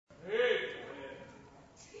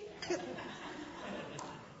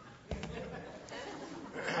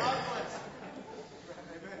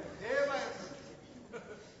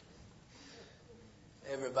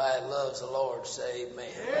loves the Lord say amen.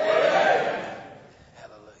 Amen.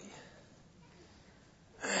 Hallelujah.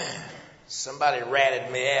 Somebody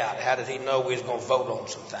ratted me out. How did he know we was going to vote on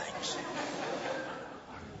some things?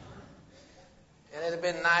 And it'd have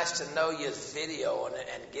been nice to know your video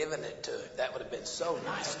and giving it to him. That would have been so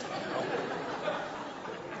nice to know.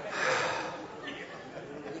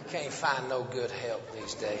 You can't find no good help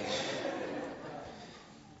these days.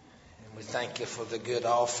 And we thank you for the good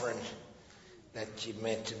offering that you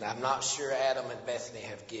mentioned. I'm not sure Adam and Bethany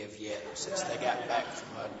have give yet since they got back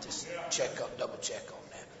from just double check on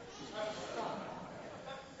that.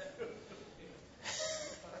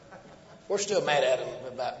 We're still mad at them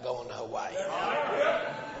about going to Hawaii.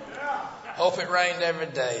 Hope it rained every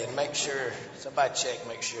day and make sure somebody check,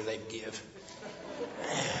 make sure they give.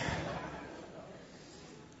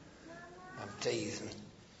 I'm teasing.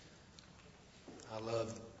 I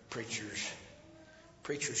love preachers'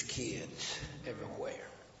 kids everywhere.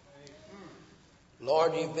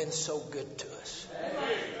 Lord, you've been so good to us.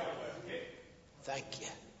 Thank you.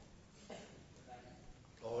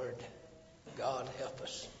 Lord, God, help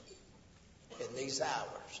us in these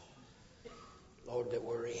hours, Lord, that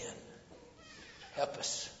we're in. Help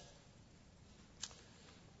us.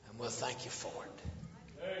 And we'll thank you for it.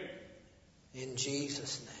 In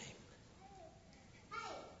Jesus' name.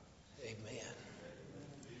 Amen.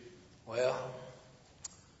 Well,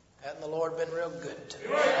 hasn't the Lord been real good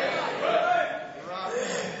to us?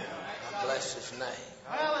 I bless his name.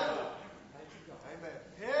 Amen.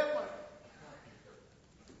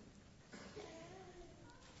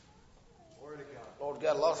 Lord,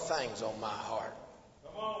 got a lot of things on my heart.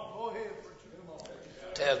 Come on, go ahead.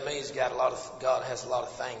 Tells me God has a lot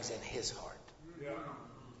of things in his heart. Yeah.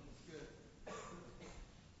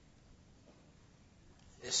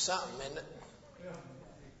 It's something, isn't it? Yeah.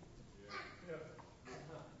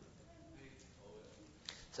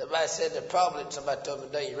 Somebody said somebody told me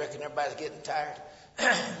today, you reckon everybody's getting tired?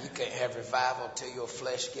 You can't have revival until your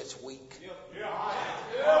flesh gets weak.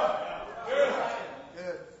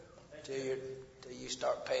 Till you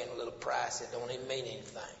start paying a little price, it don't even mean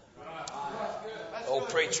anything. Old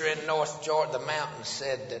preacher in North Georgia, the mountains,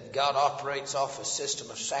 said that God operates off a system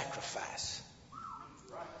of sacrifice.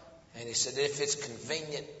 And he said if it's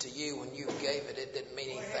convenient to you when you gave it, it didn't mean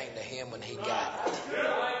anything to him when he got it.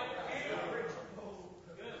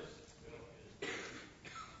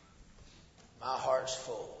 My heart's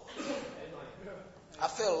full. I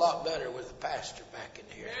feel a lot better with the pastor back in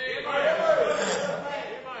here.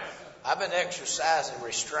 I've been exercising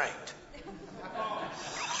restraint.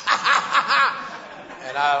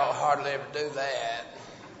 And I don't hardly ever do that.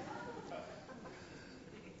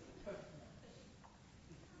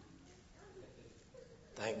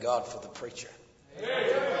 Thank God for the preacher.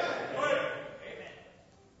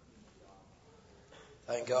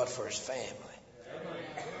 Thank God for his family.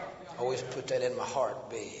 I always put that in my heart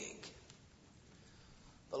big.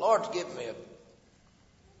 The Lord's given me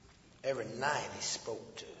every night he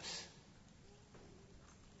spoke to us.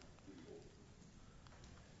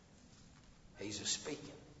 He's a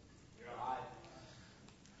speaking.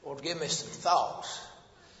 Lord, give me some thoughts.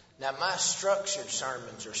 Now, my structured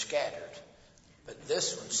sermons are scattered, but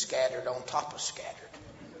this one's scattered on top of scattered.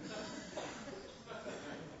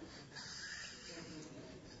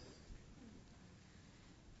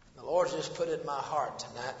 The Lord's just put it in my heart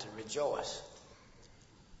tonight to rejoice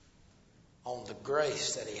on the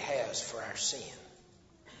grace that he has for our sin.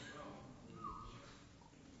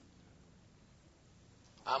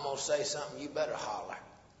 I'm going to say something, you better holler.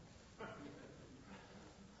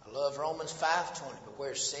 I love Romans 5:20, but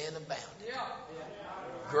where sin abounded,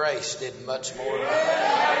 grace did much more than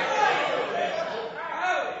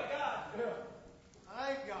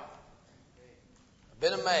I've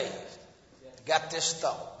been amazed. I got this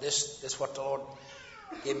thought. This is what the Lord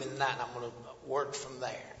gave me tonight, and I'm going to work from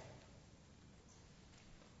there.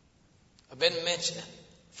 I've been mentioning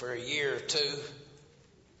for a year or two.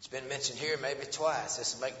 It's been mentioned here maybe twice.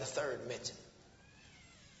 This will make the third mention.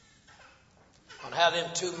 On how them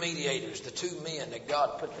two mediators, the two men that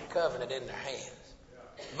God put the covenant in their hands.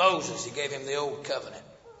 Moses, he gave him the old covenant.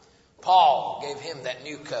 Paul gave him that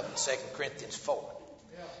new covenant, 2 Corinthians 4.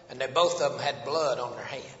 And they both of them had blood on their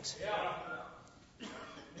hands.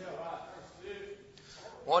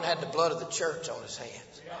 One had the blood of the church on his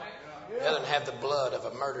hands. The other had the blood of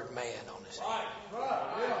a murdered man on his hands.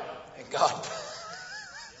 And God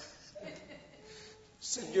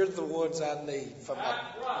said, you're the ones I need for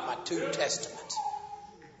my two testaments.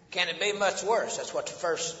 Can it be much worse? That's what the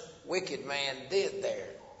first wicked man did there.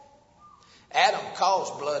 Adam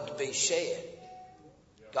caused blood to be shed.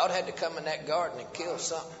 God had to come in that garden and kill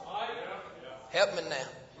something. Help me now.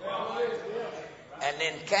 And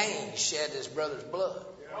then Cain shed his brother's blood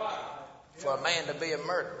for a man to be a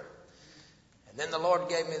murderer. And then the Lord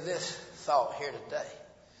gave me this thought here today,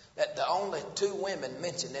 that the only two women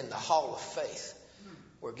mentioned in the Hall of Faith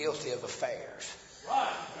were guilty of affairs.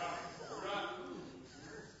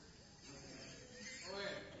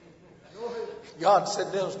 God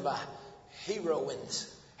said those were my heroines.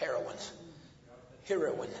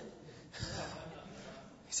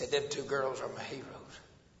 He said them two girls are my heroes.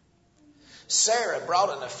 Sarah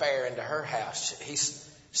brought an affair into her house.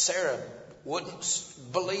 Sarah wouldn't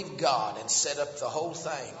believe God and set up the whole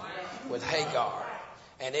thing with Hagar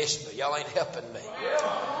and Ishmael. Y'all ain't helping me.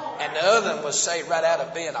 And the other one was saved right out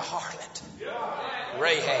of being a harlot,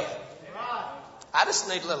 Rahab. I just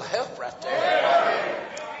need a little help right there.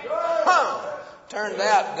 Turns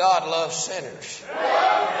out God loves sinners.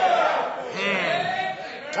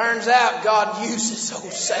 Turns out God uses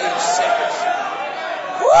those saved sinners.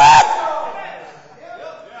 What?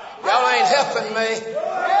 Y'all ain't helping me.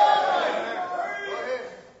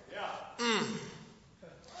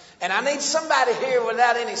 And I need somebody here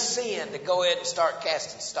without any sin to go ahead and start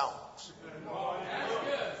casting stones.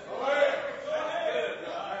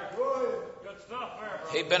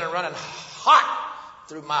 He'd been running hot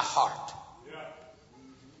through my heart.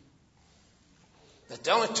 But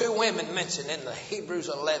the only two women mentioned in the Hebrews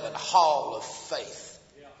 11 Hall of Faith.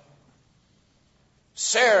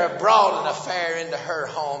 Sarah brought an affair into her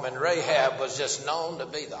home, and Rahab was just known to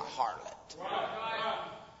be the harlot.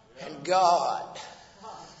 And God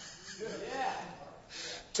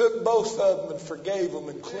took both of them and forgave them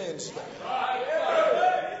and cleansed them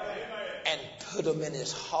and put them in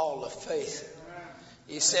his Hall of Faith.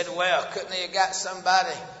 He said, well, couldn't he have got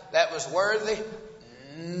somebody that was worthy?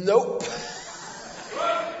 Nope.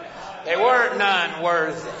 There weren't none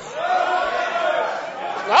worthy.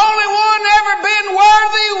 The only one ever been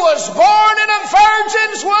worthy was born in a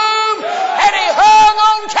virgin's womb, and he hung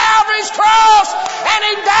on Calvary's cross, and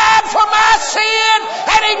he died for my sin,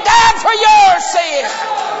 and he died for your sin.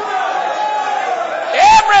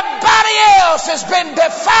 Everybody else has been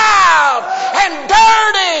defiled and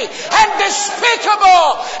dirty and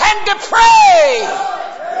despicable and depraved.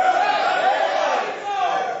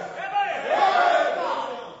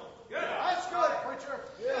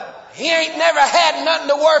 He ain't never had nothing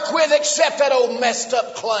to work with except that old messed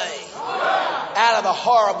up clay out of the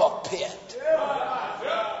horrible pit.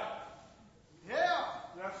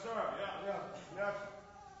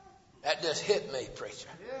 That just hit me, preacher.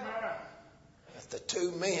 That the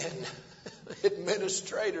two men,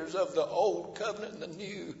 administrators of the old covenant and the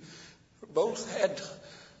new, both had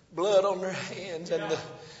blood on their hands.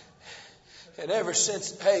 And ever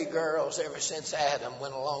since, hey girls, ever since Adam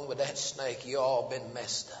went along with that snake, you all been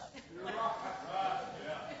messed up.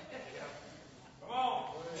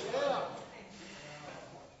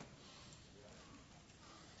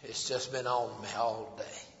 It's just been on me all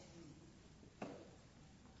day.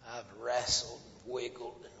 I've wrestled and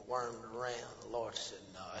wiggled and wormed around. The Lord said,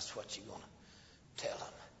 no, that's what you're going to tell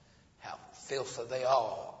them. How filthy they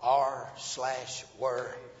all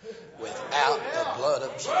are/were without the blood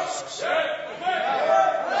of Jesus.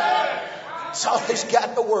 That's all he's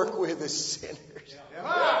got to work with is sinners.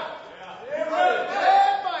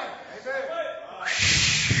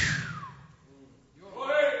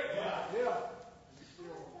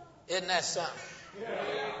 Isn't that something?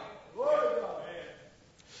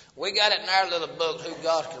 We got it in our little book, who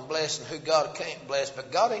God can bless and who God can't bless,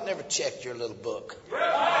 but God ain't never checked your little book.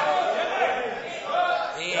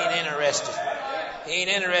 He ain't interested. He ain't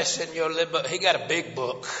interested in your little book. He got a big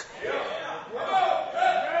book.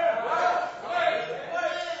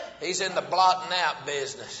 He's in the blotting out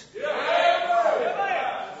business.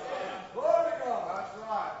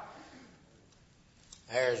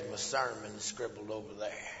 There's my sermon scribbled over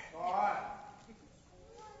there.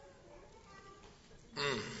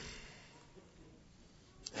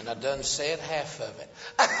 And I done said half of it.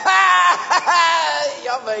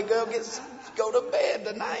 Y'all may go to bed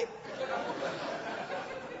tonight.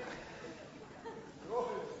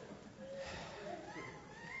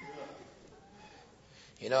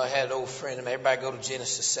 You know, I had an old friend of mine. Everybody go to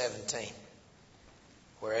Genesis 17,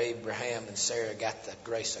 where Abraham and Sarah got the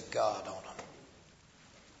grace of God on them.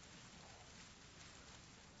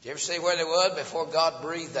 Did you ever see where they was before God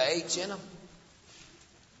breathed the H in them?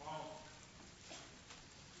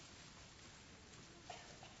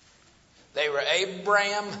 They were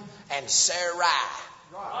Abram and Sarai.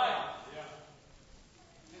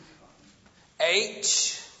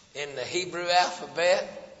 H in the Hebrew alphabet.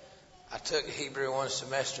 I took Hebrew one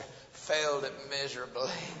semester, failed it miserably.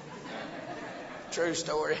 True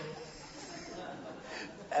story.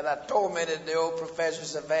 And I tormented the old professor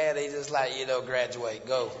so bad, he just like, graduate,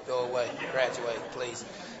 go away, graduate, please.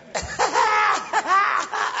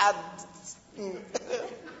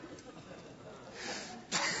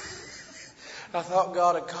 I thought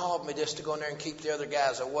God had called me just to go in there and keep the other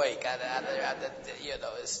guys awake.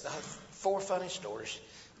 It's 4 funny stories.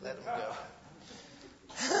 Let them go.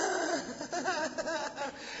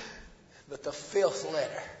 But the 5th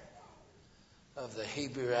letter of the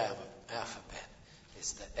Hebrew alphabet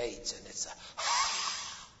is the H, and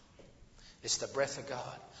it's the breath of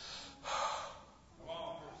God.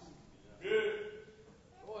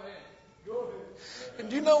 And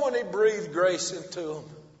do you know when He breathed grace into them?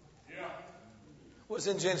 It was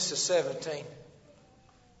in Genesis 17.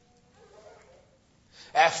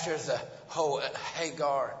 After the whole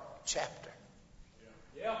Hagar chapter.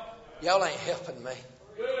 Y'all ain't helping me.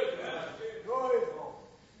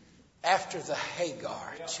 After the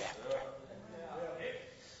Hagar chapter.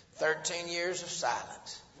 13 years of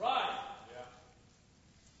silence.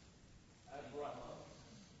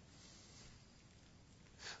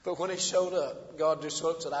 But when He showed up, God just showed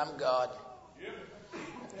up and said, I'm God.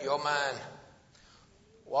 You're mine.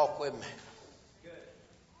 Walk with me.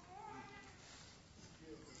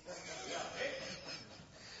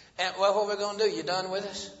 And what we're going to do? You done with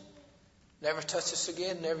us? Never touch us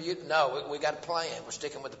again? No, we got a plan. We're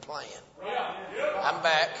sticking with the plan. I'm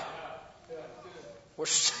back.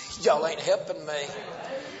 Y'all ain't helping me.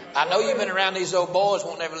 I know you've been around these old boys,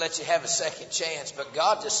 won't never let you have a second chance, but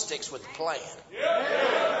God just sticks with the plan.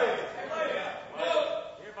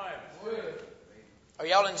 Are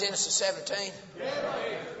y'all in Genesis 17?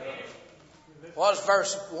 What does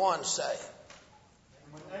verse 1 say?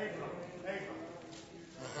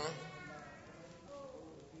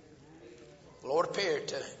 The Lord appeared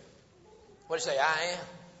to him. What did he say? I am?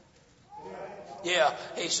 Yeah,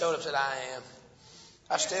 He showed up and said, I am.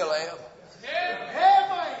 I still am.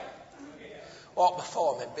 Walk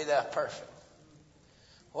before me and be thou perfect.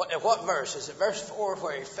 What verse? Is it verse 4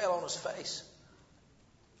 where he fell on his face?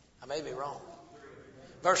 I may be wrong.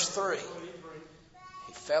 Verse 3.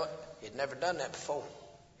 He fell. He'd never done that before.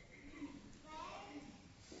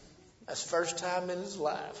 That's the first time in his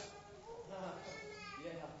life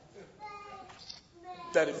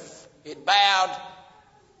that it bowed,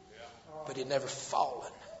 but he'd never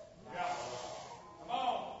fallen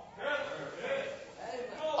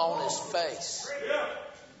on his face.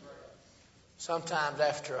 Sometimes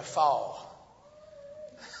after a fall,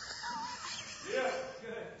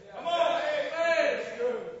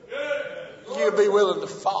 you'll be willing to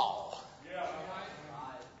fall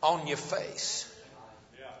on your face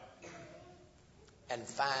and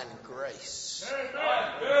find grace.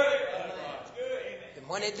 And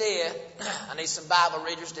when he did, I need some Bible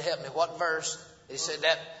readers to help me. What verse? He said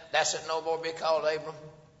that's it, no more be called Abram.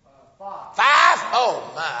 5.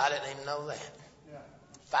 Oh my, I didn't even know that.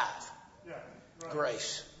 5.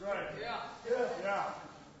 Grace.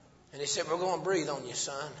 And he said, we're going to breathe on you,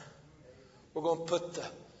 son. We're going to put the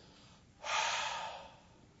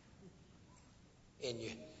in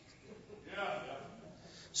you.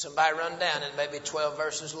 Somebody run down and maybe 12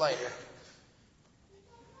 verses later,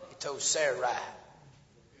 he told Sarai,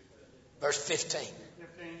 verse 15,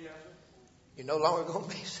 you're no longer going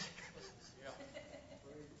to be Sarah.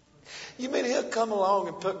 You mean He'll come along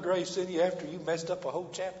and put grace in you after you messed up a whole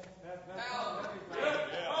chapter?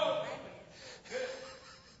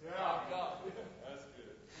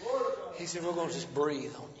 He said, we're going to just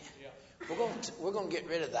breathe on you. We're going to get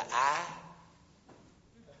rid of the I.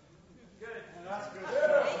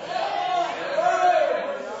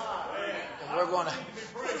 And we're going to...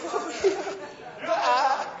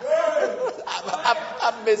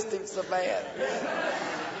 I missed him so bad.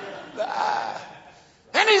 The I.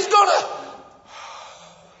 And He's going to...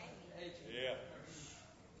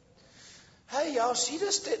 Hey, y'all, she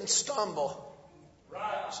just didn't stumble.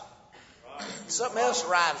 Something else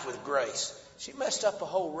rhymes with grace. She messed up a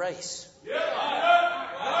whole race.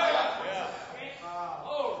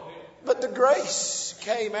 But the grace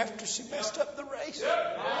came after she messed up the race.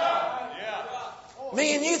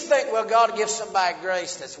 Me and you think, well, God gives somebody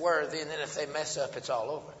grace that's worthy, and then if they mess up, it's all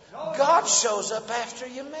over. God shows up after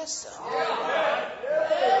you mess up.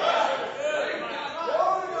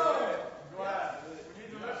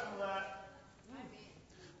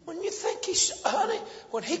 When you think honey,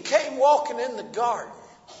 when He came walking in the garden,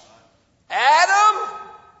 Adam,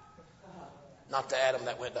 not the Adam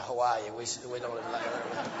that went to Hawaii. We don't even like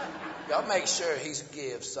that. Y'all make sure He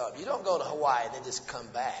gives something. You don't go to Hawaii and then just come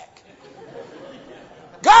back.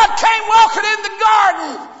 God came walking in the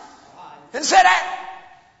garden and said,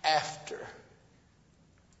 after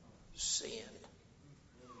sin.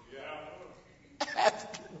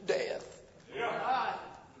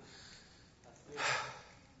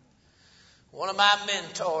 One of my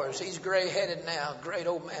mentors, he's gray-headed now, great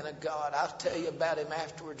old man of God. I'll tell you about him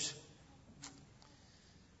afterwards.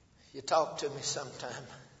 You talk to me sometime.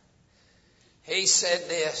 He said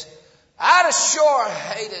this, I'd have sure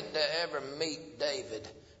hated to ever meet David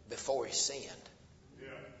before he sinned. Yeah,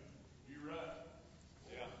 you're right.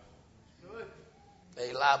 Yeah. Good.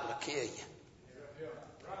 They're liable to kill you. Yeah.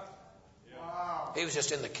 Right. Yeah. Wow. He was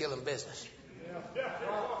just in the killing business.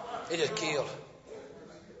 He just killed.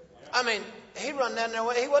 I mean, he run down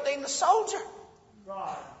there, he wasn't even a soldier.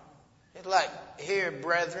 Right. It's like, here,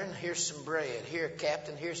 brethren, here's some bread. Here,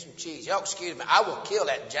 captain, here's some cheese. Y'all excuse me, I will kill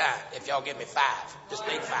that giant if y'all give me 5. Just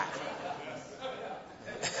need 5.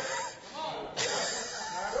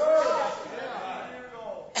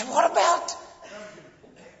 And what about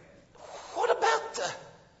the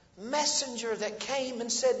messenger that came and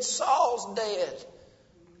said, Saul's dead?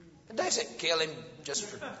 And they said, kill him just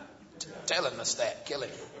for telling us that. Kill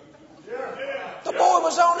him. The boy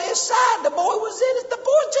was on his side. The boy was in it. The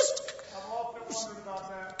boy just...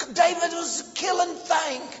 David was a killing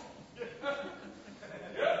thing.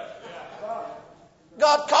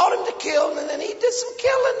 God called him to kill, and then he did some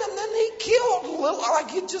killing, and then he killed a little, like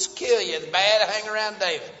he'd just kill you. It's bad to hang around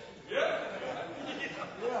David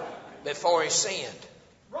before he sinned.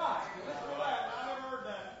 Right. I never heard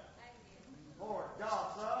that. Lord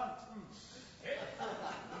God, son.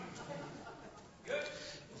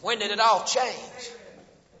 When did it all change?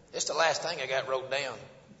 It's the last thing I got wrote down.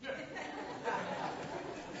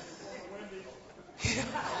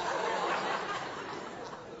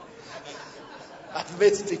 I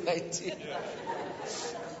missed it, ain't you?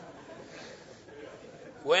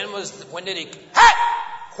 When did he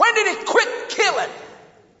quit killing?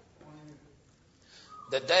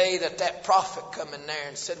 The day that prophet come in there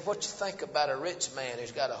and said, what you think about a rich man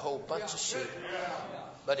who's got a whole bunch of sheep?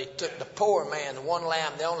 But he took the poor man, the one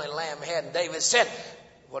lamb, the only lamb he had, and David said,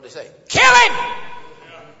 what did he say? Kill him!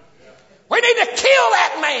 We need to kill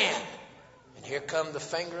that man! And here come the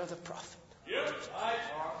finger of the prophet.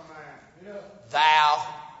 Thou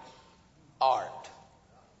art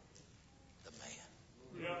the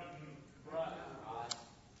man.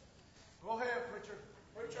 Go ahead, preacher.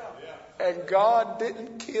 Preach up. And God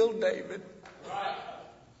didn't kill David.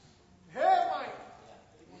 Hey, Mike.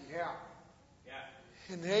 Yeah.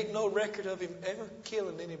 And there ain't no record of him ever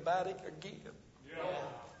killing anybody again.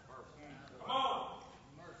 Come on.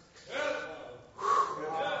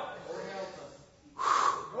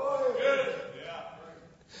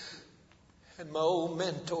 And my old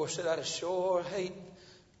mentor said, I'd sure hate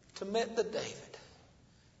to meet the David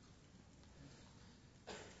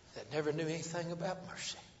that never knew anything about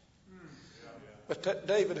mercy. But that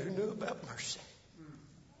David who knew about mercy.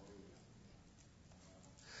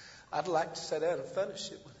 I'd like to sit down and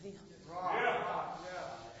fellowship with him.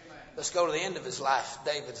 Let's go to the end of his life,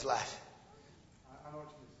 David's life. I know what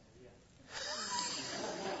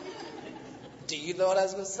you Do you know what I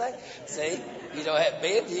was going to say? See? You don't have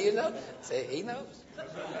Ben, do you know? See, he knows.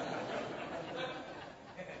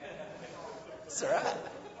 That's all right.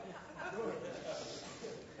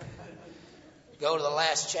 Go to the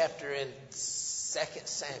last chapter in 2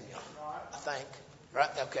 Samuel, I think. Right?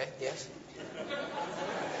 Okay, yes.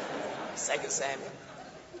 2 Samuel.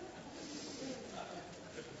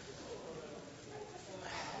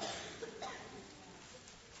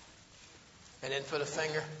 And then put a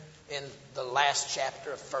finger in the last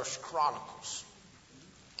chapter of 1 Chronicles.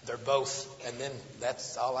 They're both, and then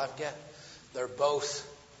that's all I've got. They're both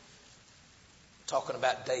talking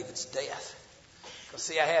about David's death. Because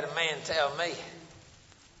see, I had a man tell me.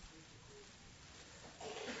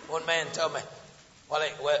 One man told me, well,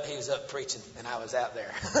 he was up preaching and I was out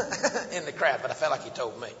there in the crowd, but I felt like he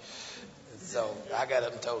told me. So I got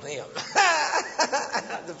up and told him.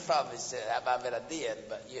 The prophet said, I bet I did,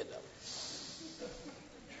 but you know.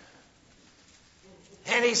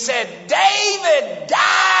 And he said, David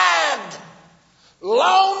died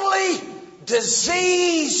lonely,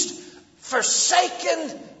 diseased,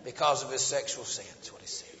 forsaken because of his sexual sins. What he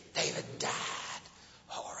said. David died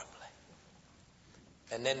horribly.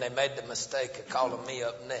 And then they made the mistake of calling me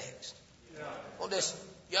up next. Well, this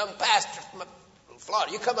young pastor from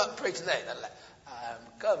Florida, you come up and preach today.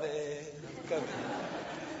 I'm coming.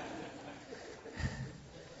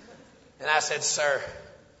 And I said, sir,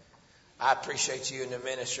 I appreciate you in the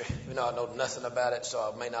ministry. You know, I know nothing about it, so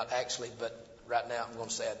I may not actually, but right now I'm going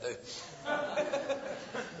to say I do.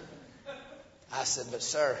 I said, but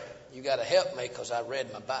sir, you got to help me because I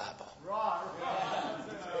read my Bible.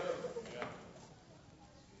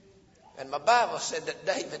 And my Bible said that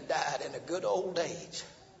David died in a good old age,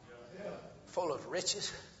 full of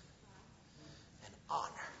riches and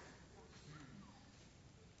honor.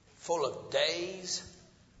 full of days,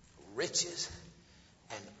 riches,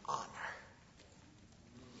 and honor.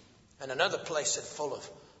 And another place said full of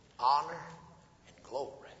honor and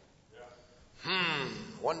glory.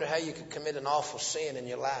 Wonder how you could commit an awful sin in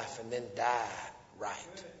your life and then die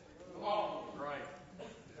right.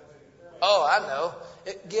 Oh, I know.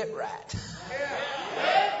 Get right.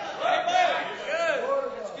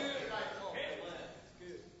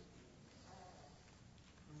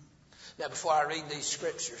 Now, before I read these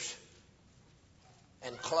scriptures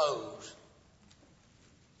and close,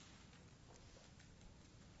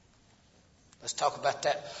 let's talk about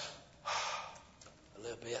that a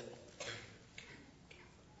little bit.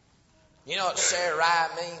 You know what Sarai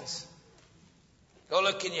means? Go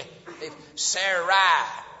look in your... Sarai,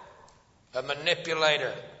 a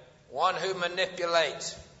manipulator. One who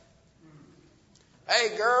manipulates.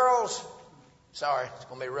 Hey, girls. Sorry, it's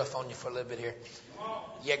going to be rough on you for a little bit here.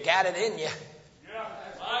 You got it in you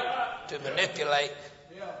to manipulate.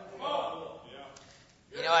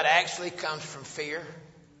 You know, it actually comes from fear.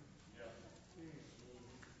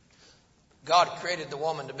 God created the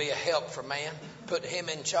woman to be a help for man, put him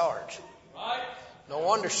in charge. No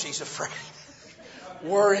wonder she's afraid.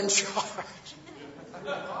 We're in charge.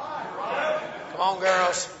 Come on,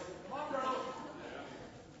 girls.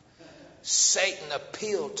 Satan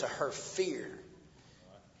appealed to her fear.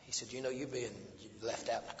 He said, you know, you're being left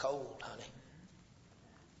out in the cold, honey.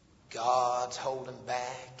 God's holding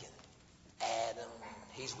back, and Adam,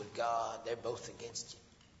 he's with God. They're both against you.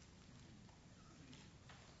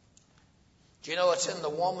 Do you know it's in the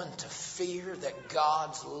woman to fear that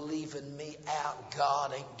God's leaving me out?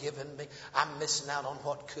 God ain't giving me. I'm missing out on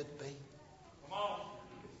what could be. Come on.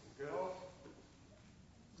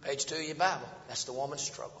 Page 2 of your Bible. That's the woman's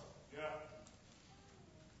struggle. Yeah.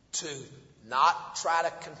 To not try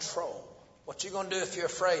to control. What you going to do if you're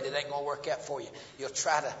afraid it ain't going to work out for you? You'll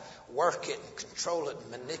try to work it and control it and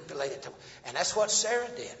manipulate it. And that's what Sarah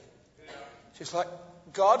did. She's like,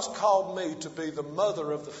 God's called me to be the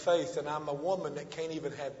mother of the faith, and I'm a woman that can't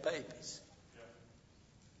even have babies.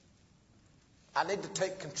 I need to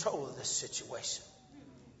take control of this situation.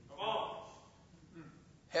 Come on.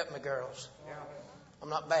 Help me, girls. I'm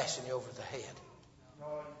not bashing you over the head.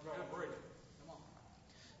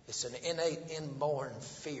 It's an innate, inborn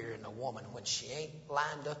fear in a woman when she ain't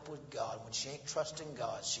lined up with God, when she ain't trusting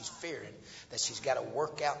God. She's fearing that she's got to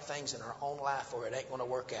work out things in her own life or it ain't going to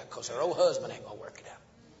work out because her old husband ain't going to work it out.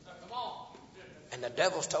 And the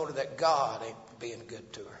devil's told her that God ain't being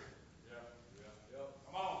good to her.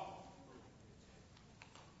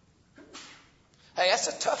 Hey, that's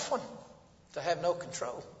a tough one to have no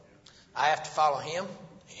control. I have to follow him.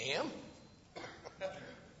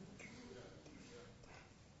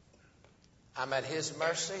 I'm at his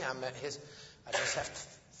mercy. I just have to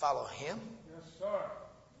follow him. Yes, sir.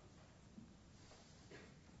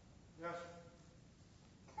 Yes.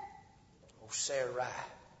 Oh, Sarai.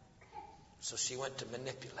 So she went to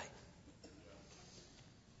manipulate.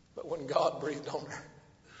 But when God breathed on her,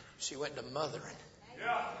 she went to mothering.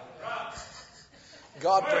 Yeah, right.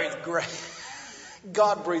 God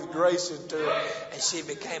breathed grace into her, and she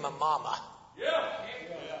became a mama. Yeah.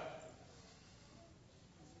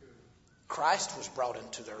 Christ was brought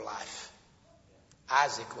into their life.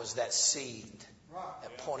 Isaac was that seed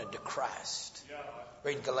that pointed to Christ.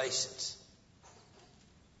 Read Galatians.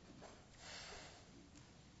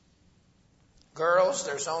 Girls,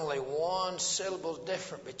 there's only one syllable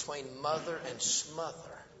different between mother and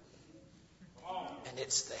smother. And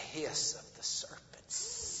it's the hiss of the serpent.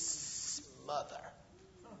 Smother.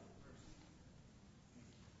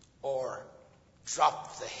 Or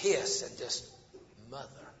drop the hiss and just mother.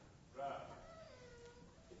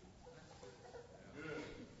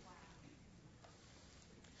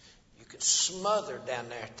 You could smother down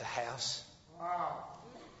there at the house. Wow.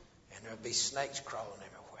 And there'll be snakes crawling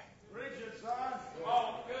everywhere. Preach it, son. Come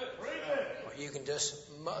on, good. Preach it. Or you can just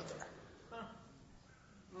mother.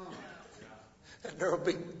 And there'll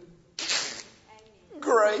be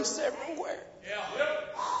grace everywhere. Yeah.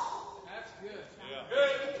 That's good.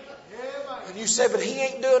 Yeah. And you say, but he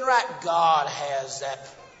ain't doing right. God has that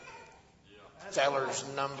feller's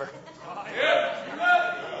number.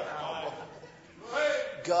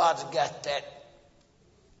 God's got that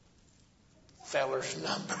feller's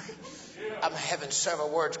number. I'm having several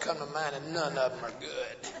words come to mind and none of them are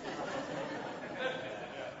good.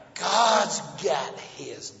 God's got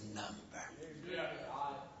his number.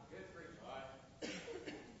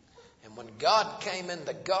 And when God came in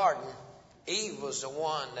the garden, Eve was the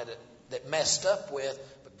one that messed up with,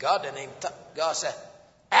 but God didn't even God said,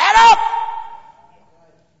 Adam!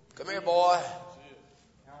 Come here, boy.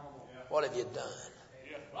 What have you done?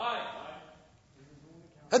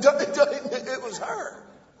 It was her.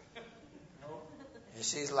 And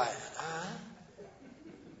she's like,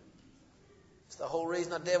 It's the whole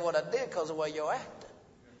reason I did what I did, because of the way you're acting.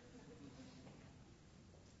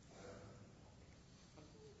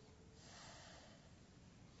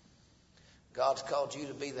 God's called you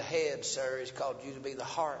to be the head, sir. He's called you to be the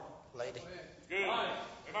heart, lady. Good.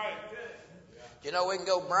 You know, we can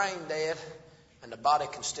go brain dead, and the body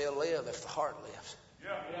can still live if the heart lives.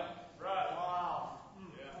 Yeah. Right. Wow.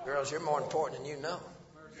 Girls, you're more important than you know.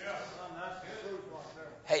 Yeah.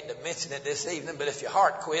 Hate to mention it this evening, but if your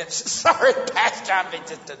heart quits, sorry, Pastor, I mean,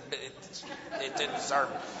 it didn't serve.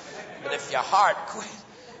 But if your heart quits,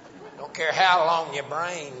 don't care how long your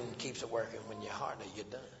brain keeps it working, when your heart, you're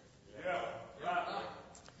done. Yeah. Right.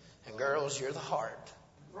 And girls, you're the heart.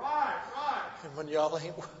 Right. And when y'all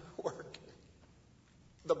ain't working,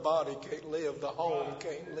 the body can't live, the home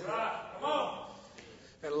can't live. Right. Come on.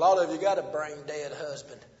 And a lot of you got a brain dead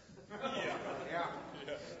husband. Yeah.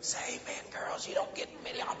 Say amen, girls. You don't get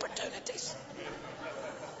many opportunities.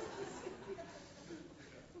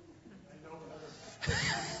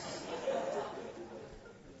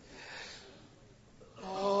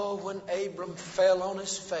 Oh, when Abram fell on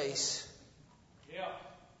his face,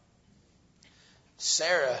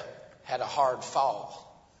 Sarah had a hard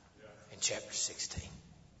fall in chapter 16.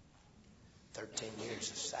 13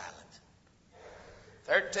 years of silence.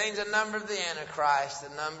 13 is the number of the Antichrist,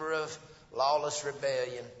 the number of lawless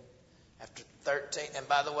rebellion. After 13, and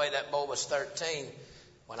by the way, that boy was 13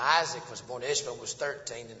 when Isaac was born. Ishmael was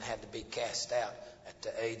 13 and had to be cast out at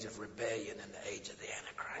the age of rebellion and the age of the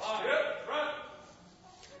Antichrist.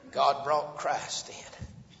 God brought Christ in,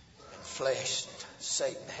 and flesh,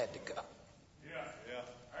 Satan had to go. Yeah.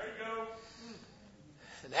 There you go.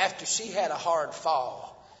 And after she had a hard fall,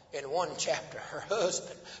 in one chapter, her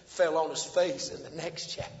husband fell on his face in the next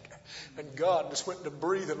chapter. And God just went to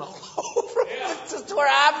breathing all over him. This is where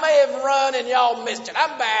I may have run and y'all missed it.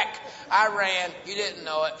 I'm back. I ran. You didn't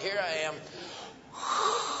know it. Here I am.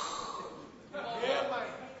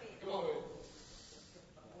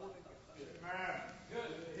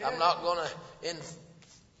 I'm not going to,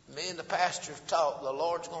 me and the pastor have talked. The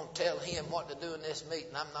Lord's going to tell him what to do in this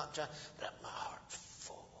meeting. I'm not trying, but my heart's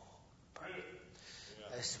full.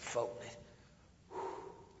 That's folk.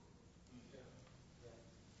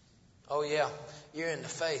 Oh yeah, you're in the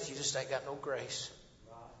faith. You just ain't got no grace.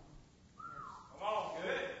 Come on,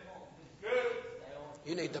 good.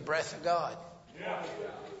 You need the breath of God, Yeah.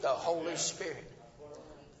 the Holy Spirit.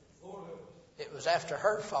 It was after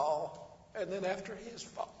her fall, and then after his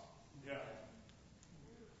fall. Yeah.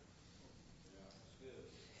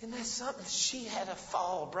 Isn't that something? She had a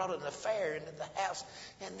fall, brought an affair into the house,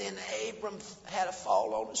 and then Abram had a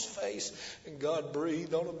fall on his face, and God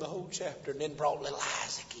breathed on him the whole chapter, and then brought little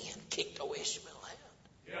Isaac in, kicked old Ishmael out.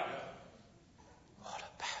 Yeah. What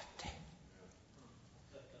about that?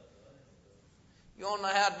 You want to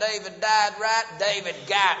know how David died right? David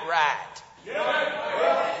got right.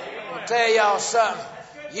 I'll tell y'all something.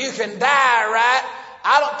 You can die right.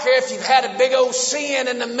 I don't care if you've had a big old sin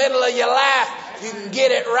in the middle of your life. You can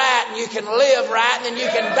get it right and you can live right and then you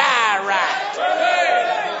can die right.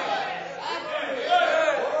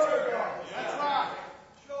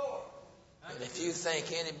 And if you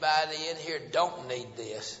think anybody in here don't need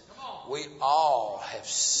this, we all have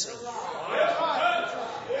sinned.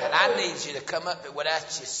 And I need you to come up here without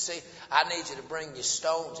you see. I need you to bring your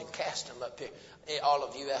stones and cast them up here. All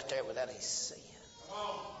of you out there without any sin.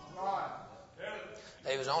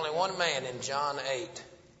 There was only one man in John 8.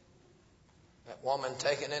 That woman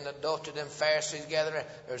taken in adultery, them Pharisees gathered.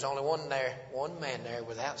 There was only one man there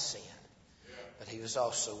without sin. But he was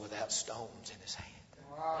also without stones in his hand.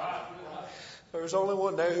 There was only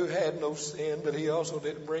one there who had no sin, but he also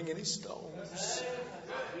didn't bring any stones.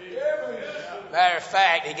 Matter of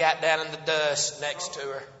fact, he got down in the dust next to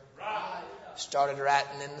her. Started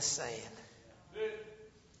writing in the sand.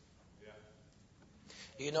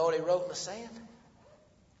 You know what he wrote in the sand?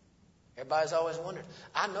 Everybody's always wondered.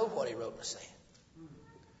 I know what he wrote in the sand.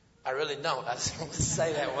 I really don't. I just wanted to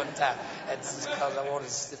say that one time. That's just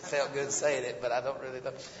because it felt good saying it, but I don't really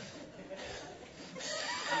know.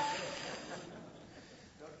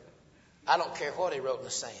 I don't care what he wrote in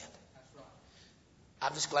the sand.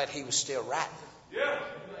 I'm just glad he was still writing.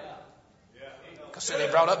 Because then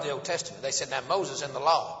they brought up the Old Testament. They said, now Moses and the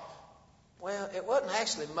law. Well, it wasn't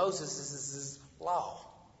actually Moses' law.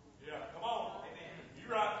 Yeah, come on.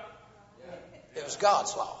 You're right. It was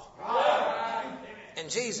God's law. And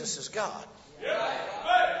Jesus is God.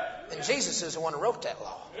 And Jesus is the one who wrote that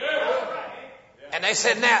law. And they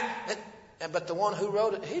said, now, but the one who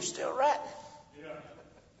wrote it, he's still writing.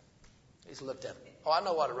 He's looked at me. Oh, I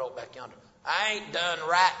know what I wrote back yonder. I ain't done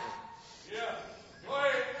writing.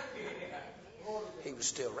 He was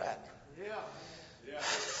still writing.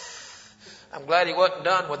 I'm glad he wasn't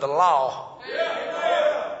done with the law.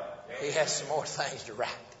 He has some more things to write.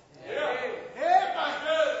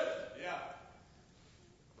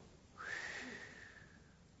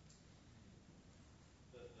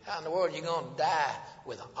 How in the world are you going to die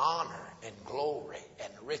with honor and glory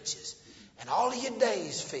and riches and all of your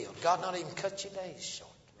days filled? God not even cut your days short.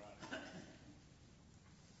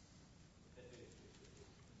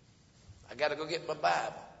 I got to go get my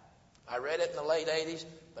Bible. I read it in the late 80s,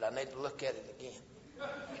 but I need to look at it again.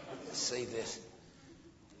 See this.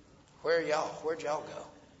 Where'd y'all go?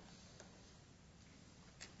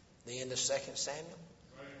 The end of 2 Samuel?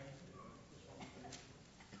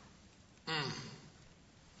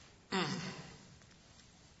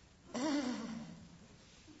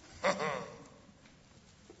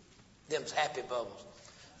 Them's happy bubbles.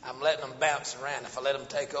 I'm letting them bounce around. If I let them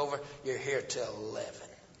take over, you're here till 11.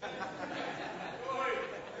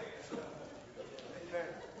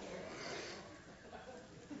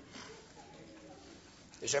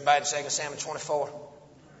 Is everybody in 2 Samuel 24?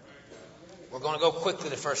 We're going to go quickly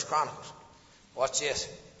to 1 Chronicles. Watch this.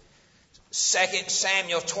 2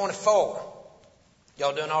 Samuel 24.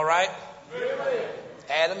 Y'all doing all right?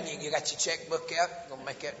 Adam, you got your checkbook out? You going to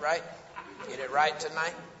make that right? Get it right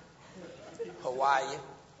tonight? Hawaii.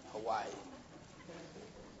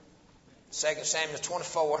 2 Samuel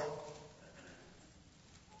 24.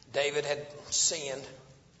 David had sinned.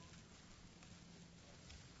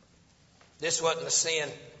 This wasn't the sin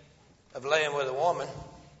of laying with a woman.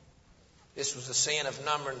 This was the sin of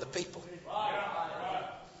numbering the people.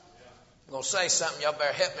 I'm going to say something. Y'all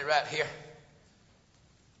better help me right here.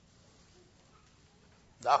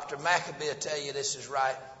 Dr. Maccabee will tell you this is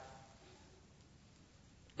right.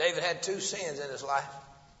 David had two sins in his life.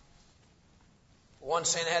 One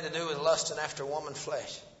sin had to do with lusting after woman's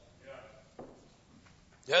flesh.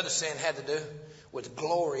 The other sin had to do with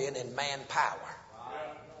glorying in man power.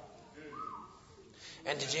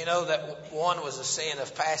 And did you know that one was a sin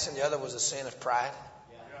of passion, the other was a sin of pride?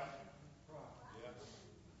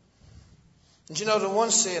 Did you know that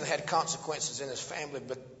one sin had consequences in his family,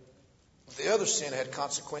 but the other sin had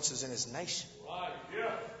consequences in his nation?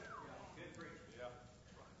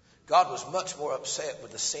 God was much more upset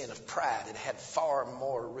with the sin of pride. It had far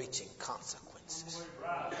more reaching consequences.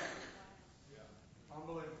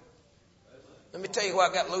 Let me tell you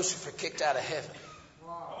what got Lucifer kicked out of heaven.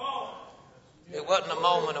 It wasn't a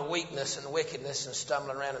moment of weakness and wickedness and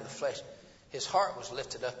stumbling around in the flesh. His heart was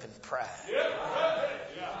lifted up in pride.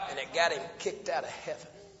 And it got him kicked out of heaven.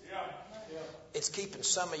 It's keeping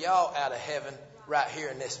some of y'all out of heaven right here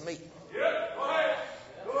in this meeting.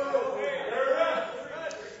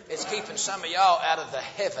 It's keeping some of y'all out of the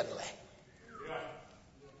heavenly.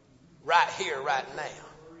 Right here, right now.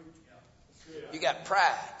 You got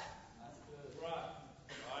pride.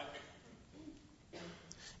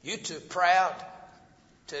 You too proud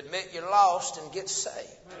to admit you're lost and get saved.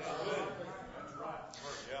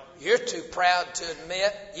 You're too proud to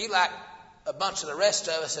admit, you like a bunch of the rest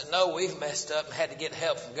of us that know we've messed up and had to get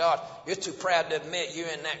help from God. You're too proud to admit you're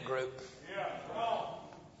in that group.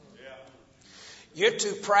 You're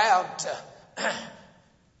too proud to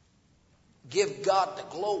give God the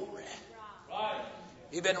glory.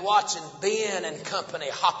 You've been watching Ben and company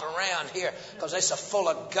hop around here because they're so full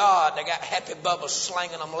of God. They got happy bubbles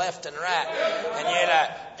slinging them left and right. And you're like,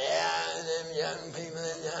 yeah, them young people.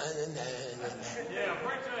 Yeah,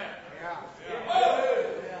 preach that.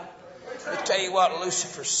 Let me tell you what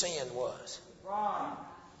Lucifer's sin was.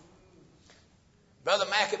 Brother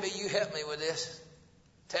Maccabee, you help me with this.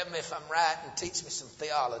 Tell me if I'm right and teach me some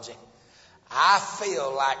theology. I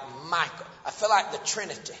feel like Michael. I feel like the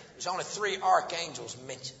Trinity. There's only 3 archangels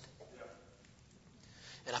mentioned.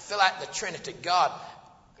 And I feel like the Trinity, God,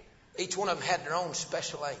 each one of them had their own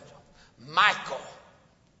special angel. Michael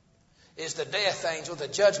is the death angel, the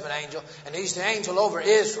judgment angel, and he's the angel over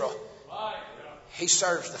Israel. He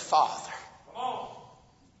serves the Father.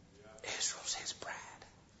 Israel's his bride.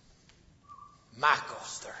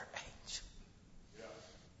 Michael's their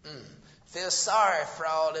angel. Feel sorry for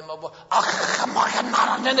all them old boys.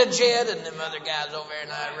 Oh, and the Jed and them other guys over there in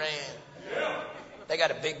Iran. They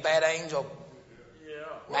got a big bad angel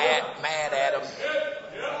mad at them.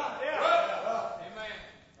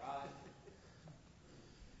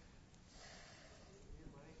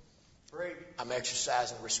 I'm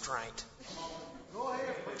exercising restraint.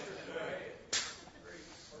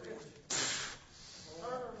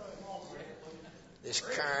 This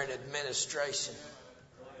current administration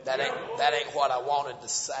That ain't what I wanted to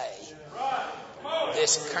say.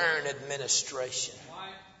 This current administration,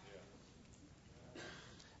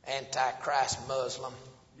 Antichrist Muslim.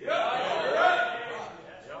 That's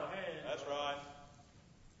right.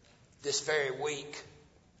 This very week,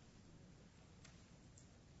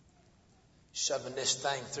 shoving this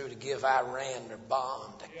thing through to give Iran their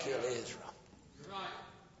bomb to kill Israel.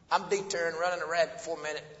 I'm deterring, running a rabbit for a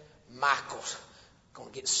minute. Michael's going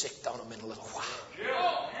to get sicked on them in a little while.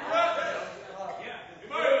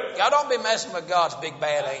 Y'all don't be messing with God's big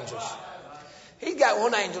bad angels. He's got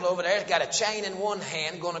one angel over there. He's got a chain in one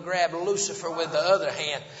hand, going to grab Lucifer with the other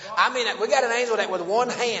hand. I mean, we got an angel that with one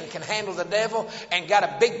hand can handle the devil and got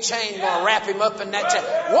a big chain going to wrap him up in that chain.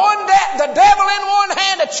 The devil in one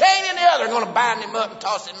hand, a chain in the other, going to bind him up and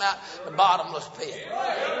toss him out the bottomless pit.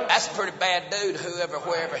 That's a pretty bad dude,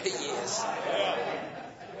 wherever he is.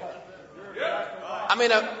 I mean,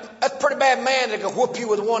 that's a pretty bad man that can whoop you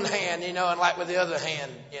with one hand, and like with the other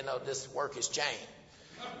hand, just work his chain.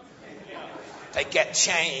 Take that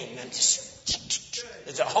chain and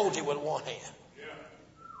just hold you with one hand.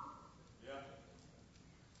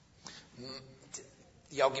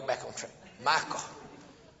 Y'all get back on track. Michael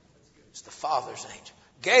is the Father's angel.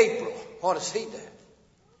 Gabriel, what does he do?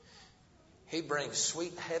 He brings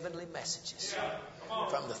sweet heavenly messages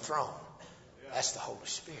from the throne. That's the Holy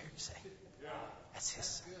Spirit, see? That's his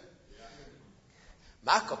son.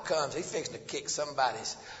 Michael comes, he's fixing to kick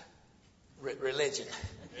somebody's religion.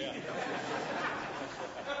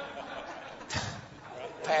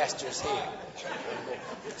 Pastor's here.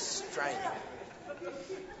 Strange.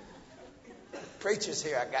 Preacher's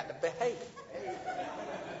here. I got to behave.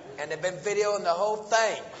 And they've been videoing the whole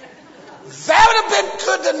thing. That would have been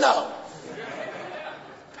good to know.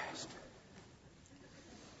 Pastor.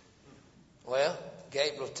 Well,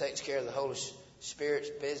 Gabriel takes care of the Holy Spirit's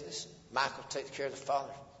business. Michael takes care of the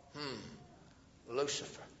Father.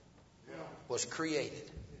 Lucifer was created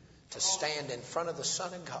to stand in front of the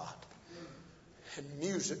Son of God. And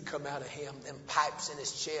music come out of him, them pipes in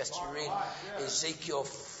his chest. You read Ezekiel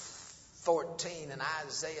 14 and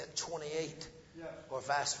Isaiah 28 or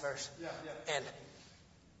vice versa. And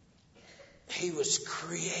he was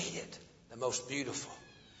created, the most beautiful,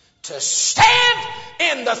 to stand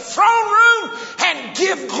in the throne room and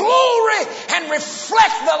give glory and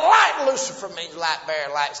reflect the light. Lucifer means light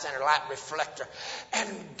bearer, light standard, light reflector.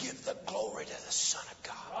 And give the glory to the Son of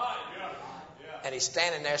God. And he's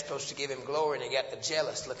standing there supposed to give him glory, and he got the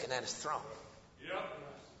jealous looking at his throne.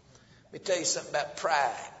 Let me tell you something about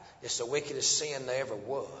pride. It's the wickedest sin there ever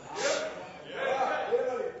was.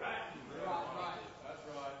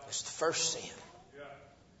 It's the first sin.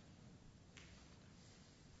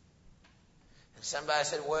 And somebody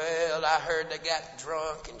said, well, I heard they got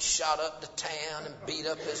drunk and shot up the town and beat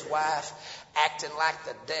up his wife, acting like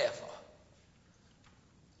the devil.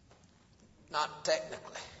 Not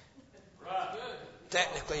technically.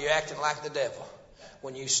 Technically, you're acting like the devil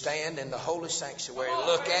when you stand in the holy sanctuary,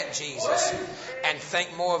 look at Jesus, and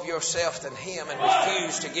think more of yourself than him and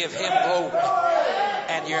refuse to give him glory.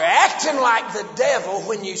 And you're acting like the devil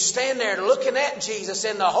when you stand there looking at Jesus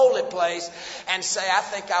in the holy place and say, I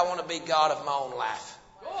think I want to be God of my own life.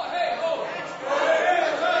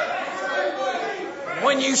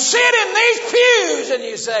 When you sit in these pews and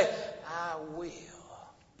you say, I will.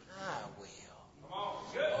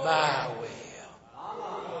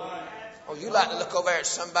 Oh, you like to look over at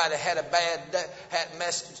somebody had a bad day,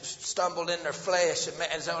 stumbled in their flesh and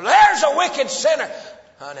say, there's a wicked sinner.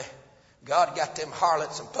 Honey, God got them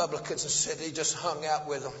harlots and publicans and said he just hung out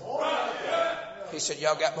with them. He said,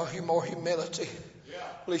 y'all got more humility.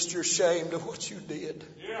 At least you're ashamed of what you did.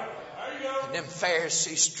 And them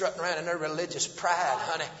Pharisees strutting around in their religious pride,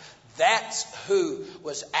 honey, that's who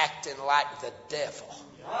was acting like the devil.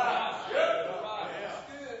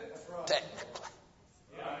 Technically.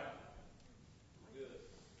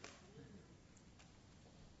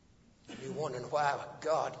 You're wondering why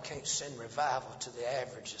God can't send revival to the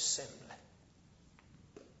average assembly.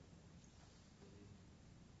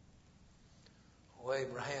 Oh,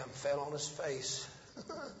 Abraham fell on his face.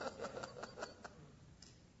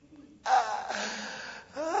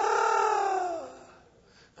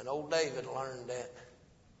 And old David learned that.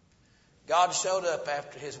 God showed up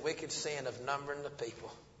after his wicked sin of numbering the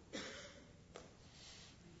people.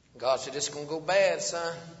 God said, it's going to go bad,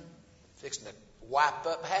 son. Fixing to wipe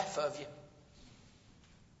up half of you.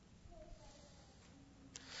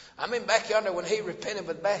 I mean, back yonder when he repented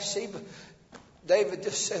with Bathsheba, David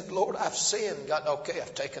just said, Lord, I've sinned. God, okay,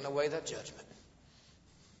 I've taken away that judgment.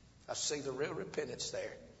 I see the real repentance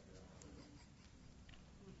there.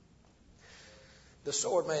 The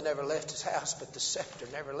sword may have never left his house, but the scepter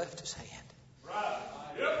never left his hand. Right.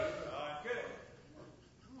 Yep.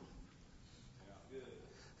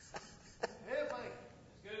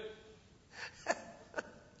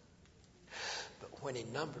 But when he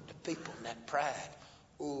numbered the people in that pride,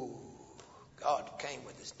 ooh, God came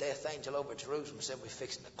with his death angel over Jerusalem and said, we're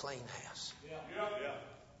fixing to clean house. Yeah. Yeah.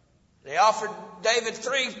 They offered David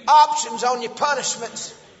 3 options on your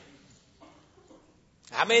punishments.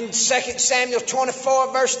 I'm in 2 Samuel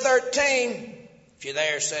 24, verse 13. If you're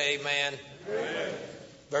there, say amen. Amen.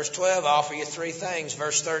 Verse 12, I offer you 3 things.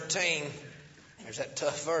 Verse 13, there's that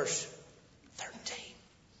tough verse. 13.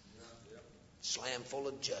 Slam full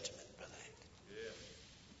of judgment, brother.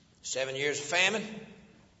 7 years of famine.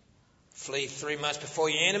 Flee 3 months before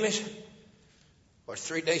your enemies. Or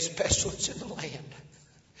 3 days of pestilence in the land.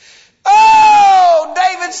 Oh,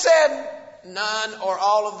 David said, none or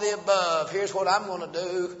all of the above. Here's what I'm going to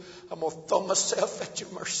do. I'm going to throw myself at your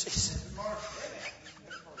mercies.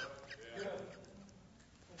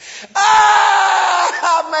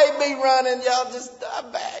 I may be running. Y'all just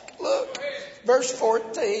die back. Look, verse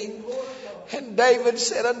 14. And David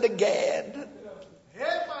said unto Gad,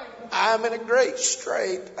 I'm in a great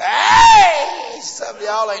strait. Hey! Some of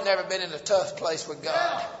y'all ain't never been in a tough place with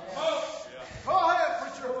God.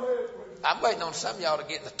 I'm waiting on some of y'all to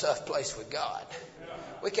get in a tough place with God.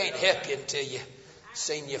 We can't help you until you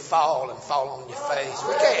seen you fall and fall on your face.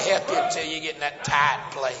 We can't help you until you get in that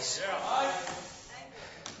tight place.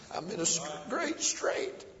 I'm in a great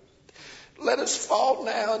strait. Let us fall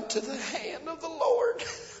now into the hand of the Lord.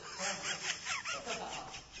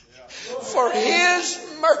 For his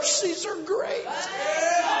mercies are great.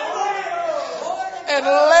 And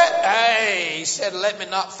he said, let me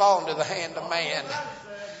not fall into the hand of man.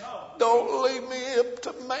 Don't leave me up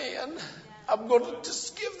to man. I'm going to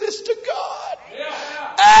just give this to God.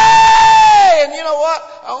 Hey! And you know what?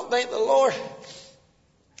 I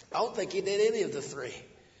don't think he did any of the 3.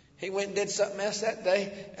 He went and did something else that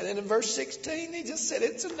day. And then in verse 16, he just said,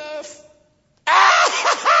 it's enough.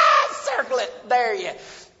 Circle it. There you.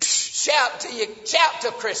 Shout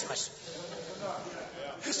till Christmas.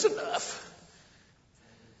 It's enough.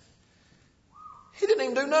 He didn't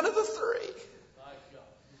even do none of the 3.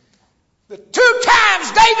 The 2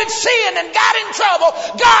 times David sinned and got in trouble,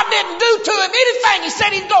 God didn't do to him anything he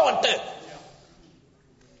said he's going to.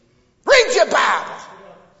 Read your Bible.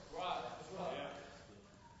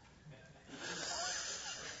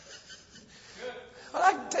 Well,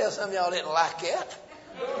 I can tell some of y'all didn't like it.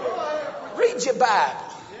 Read your Bible.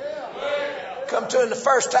 Come to him the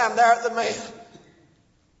first time there at the mill.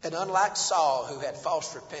 And unlike Saul, who had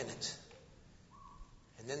false repentance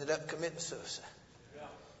and ended up committing suicide,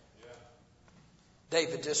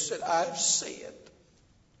 David just said, I've sinned.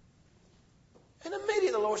 And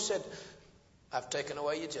immediately the Lord said, I've taken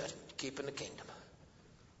away your judgment, keeping the kingdom.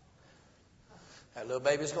 That little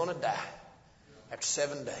baby's going to die after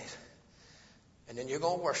 7 days. And then you're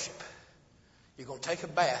going to worship. You're going to take a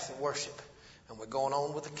bath and worship. And we're going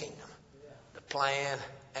on with the kingdom. The plan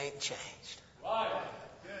ain't changed.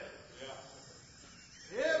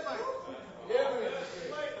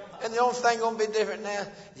 And the only thing going to be different now,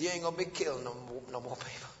 you ain't going to be killing no more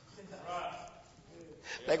people.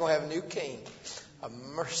 They're going to have a new king, a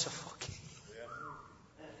merciful king.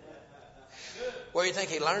 Where do you think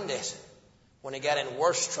he learned this? When he got in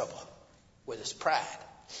worse trouble with his pride,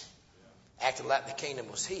 acting like the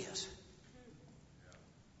kingdom was his.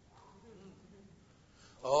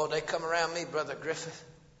 Oh, they come around me, Brother Griffith.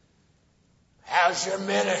 How's your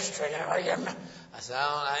ministry? I said,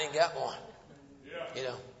 I ain't got one. You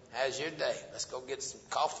know, how's your day? Let's go get some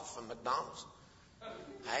coffee from McDonald's.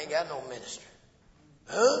 I ain't got no ministry.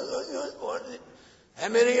 How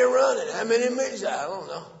many are running? How many ministries? I don't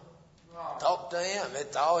know. Talk to him.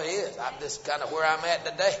 It's all his. I'm just kind of where I'm at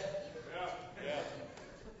today.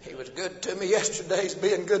 He was good to me yesterday. He's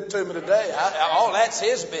being good to me today. All that's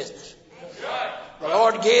his business. The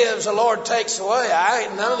Lord gives, the Lord takes away.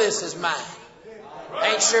 None of this is mine. I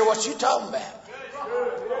ain't sure what you talking about.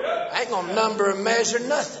 I ain't going to number and measure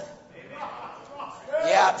nothing.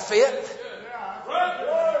 You outfit.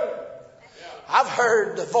 I've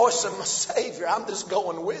heard the voice of my Savior. I'm just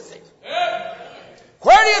going with him.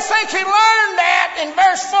 Where do you think he learned that in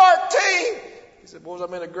verse 14? He said, boys,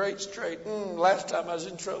 I'm in a great strait. Last time I was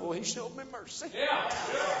in trouble, he showed me mercy. Thank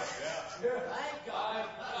God.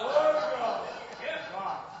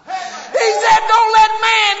 He said, don't let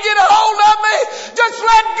man get a hold of me. Just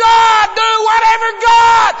let God do whatever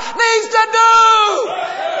God needs to do.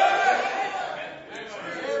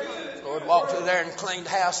 The Lord walked through there and cleaned the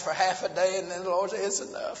house for half a day, and then the Lord said, it's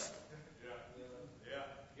enough.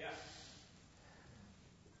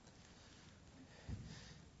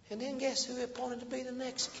 And then guess who he appointed to be the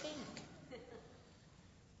next king?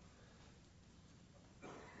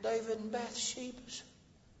 David and Bathsheba's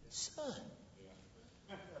son.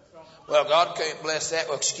 Well, God can't bless that.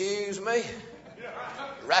 Well, excuse me.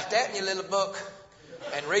 Write that in your little book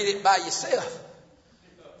and read it by yourself.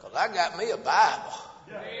 Because I got me a Bible.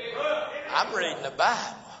 I'm reading the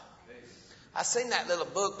Bible. I seen that little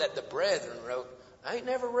book that the brethren wrote. I ain't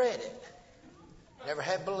never read it. Never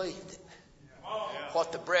have believed it.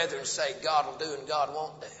 What the brethren say God will do and God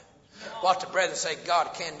won't do. What the brethren say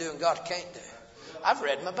God can do and God can't do. I've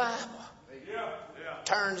read my Bible.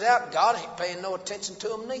 Turns out God ain't paying no attention to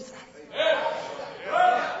them neither.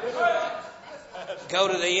 Go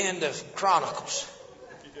to the end of Chronicles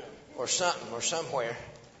or something or somewhere.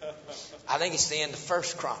 I think it's the end of 1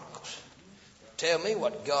 Chronicles. Tell me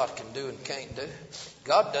what God can do and can't do.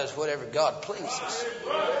 God does whatever God pleases.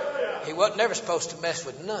 He wasn't never supposed to mess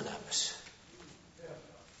with none of us.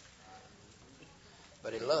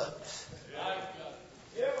 But he loved us.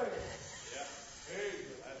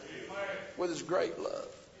 With his great love.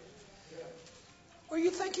 Where do you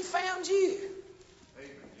think he found you?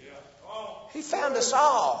 He found us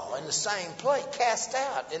all in the same place, cast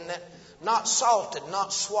out in that, not salted,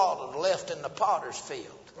 not swallowed, left in the potter's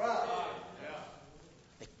field.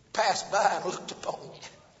 He passed by and looked upon you.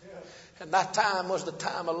 And that time was the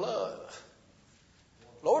time of love.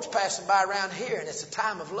 Lord's passing by around here, and it's a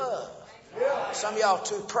time of love. Some of y'all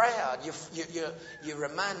too proud. You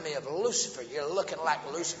remind me of Lucifer. You're looking like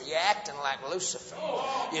Lucifer. You're acting like Lucifer.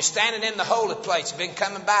 You're standing in the holy place. You've been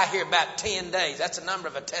coming by here about 10 days. That's a number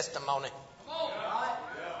of a testimony.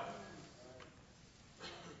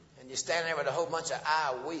 And you're standing there with a whole bunch of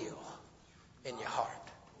I will in your heart.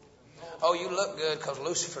 Oh, you look good because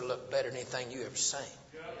Lucifer looked better than anything you ever seen.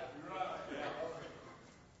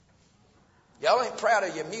 Y'all ain't proud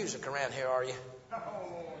of your music around here, are you?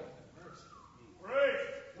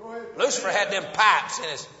 Lucifer had them pipes in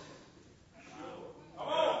his...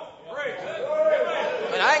 I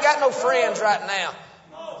mean, I ain't got no friends right now.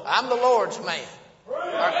 I'm the Lord's man.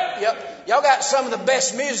 Y'all got some of the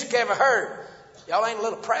best music ever heard. Y'all ain't a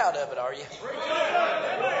little proud of it, are you?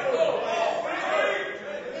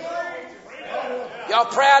 Y'all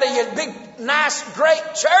proud of your big, nice, great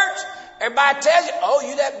church? Everybody tells you, oh,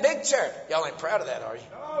 you that big church. Y'all ain't proud of that, are you?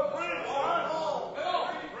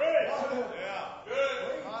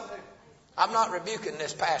 I'm not rebuking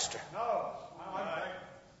this pastor.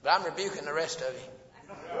 But I'm rebuking the rest of you.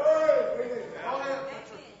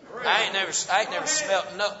 I ain't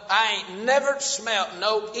never smelt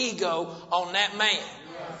no ego on that man.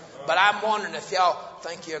 But I'm wondering if y'all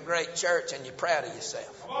think you're a great church and you're proud of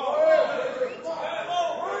yourself.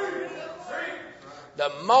 The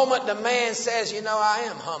moment the man says, you know, I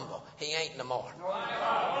am humble, he ain't no more.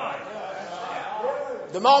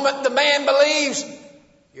 The moment the man believes,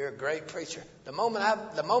 you're a great preacher. The moment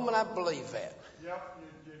I believe that,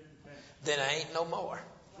 then I ain't no more.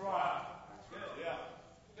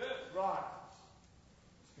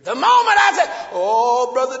 The moment I say,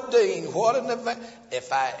 oh, Brother Dean, what an event.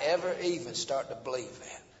 If I ever even start to believe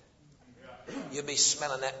that, you'll be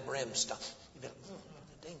smelling that brimstone. You'll be like, Brother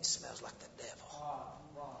Dean smells like the devil.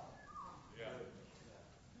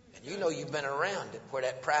 And you know you've been around it where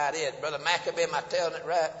that pride is. Brother Maccabee, am I telling it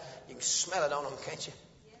right? You can smell it on them, can't you?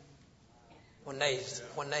 When they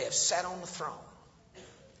have sat on the throne.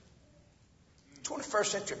 21st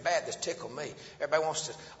century Baptists tickle me. Everybody wants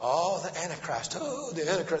to, oh, the Antichrist. Oh, the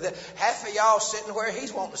Antichrist. Half of y'all sitting where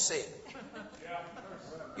he's wanting to sit.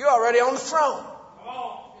 You're already on the throne.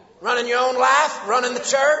 Running your own life, running the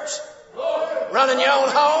church, running your own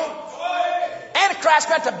home. Antichrist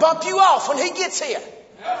got to bump you off when he gets here.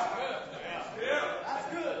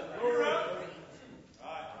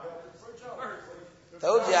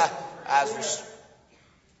 Told you I was...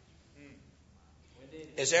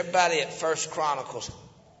 Is everybody at 1 Chronicles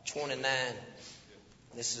 29?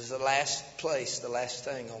 This is the last place, the last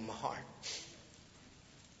thing on my heart.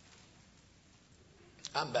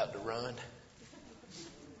 I'm about to run.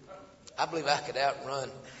 I believe I could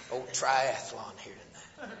outrun old Triathlon here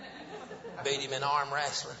tonight. Beat him in arm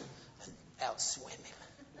wrestling and outswim him.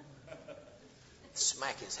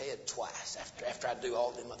 Smack his head twice after I do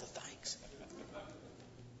all them other things.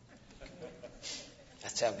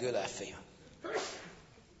 That's how good I feel.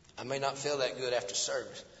 I may not feel that good after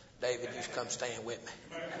service. David, you come stand with me.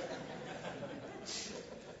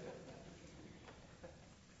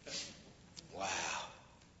 Wow.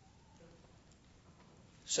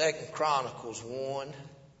 2 Chronicles 1.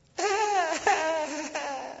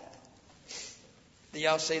 Do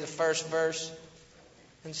y'all see the first verse?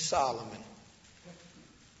 And Solomon,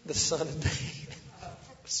 the son of David.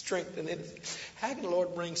 Strengthen it. How can the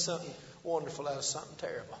Lord bring something wonderful out of something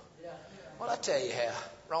terrible? Well, I tell you how.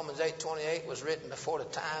 Romans 8:28 was written before the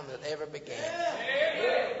time that ever began.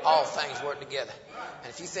 All things work together. And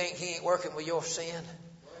if you think He ain't working with your sin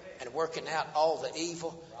and working out all the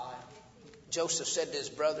evil, Joseph said to his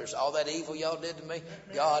brothers, all that evil y'all did to me,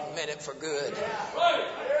 God meant it for good.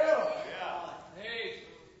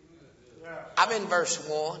 I'm in verse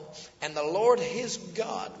 1. And the Lord his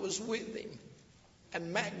God was with him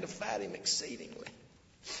and magnified him exceedingly.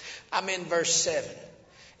 I'm in verse 7.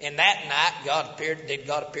 In that night, God appeared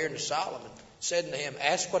to Solomon, said unto him,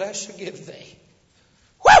 ask what I shall give thee.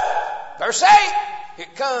 Whoo! Verse 8, here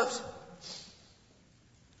it comes.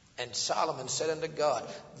 And Solomon said unto God,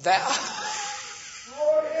 thou...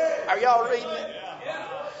 Are y'all reading it?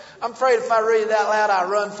 I'm afraid if I read it out loud, I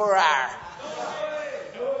run for an hour.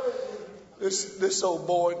 This old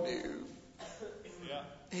boy knew.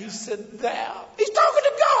 He said, thou. He's talking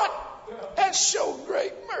to God. Hast showed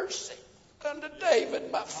great mercy unto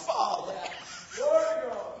David, my father.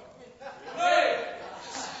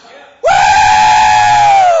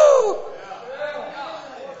 Woo!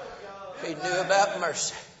 He knew about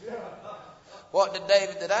mercy. What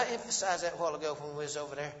did I emphasize that a while ago when we was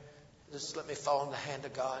over there? Just let me fall in the hand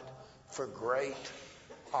of God. For great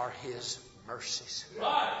are his mercies.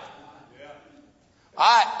 All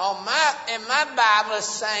right, in my Bible, it's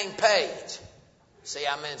the same page. See,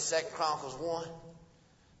 I'm in 2 Chronicles 1.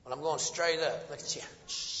 But I'm going straight up. Look at you.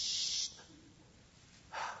 Shh.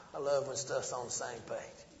 I love when stuff's on the same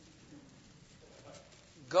page.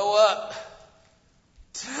 Go up.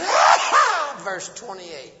 Verse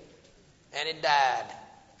 28. And he died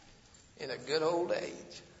in a good old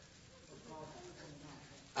age.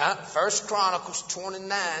 1 Chronicles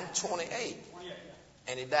 29:28.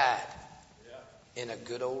 And he died in a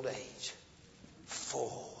good old age.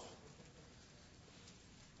 Full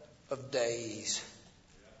of days,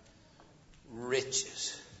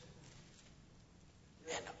 riches,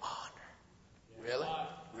 and honor. Really?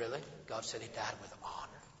 Really? God said he died with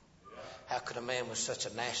honor. How could a man with such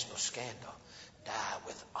a national scandal die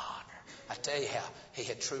with honor? I tell you how. He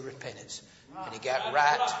had true repentance. And he got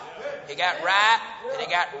right. He got right. And he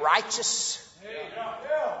got righteous.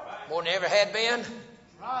 More than he ever had been.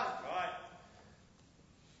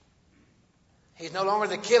 He's no longer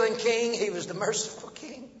the killing king. He was the merciful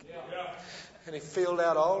king. And he filled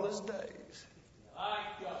out all his days.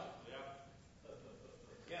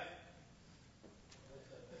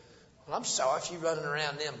 Well, I'm sorry if you're running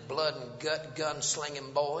around them blood and gut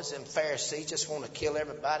gun-slinging boys, them Pharisees just want to kill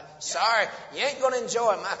everybody. Sorry, you ain't going to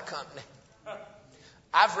enjoy my company.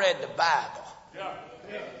 I've read the Bible.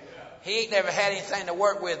 He ain't never had anything to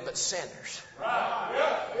work with but sinners.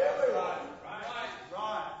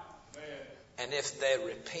 And if they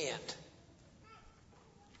repent,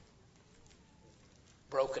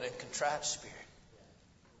 broken and contrite spirit,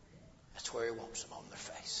 that's where he wants them, on their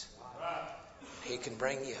face. He can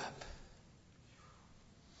bring you up.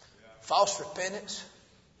 False repentance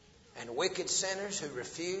and wicked sinners who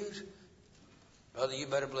refuse, brother, you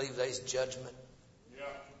better believe there's judgment.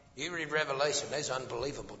 You read Revelation, there's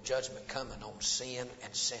unbelievable judgment coming on sin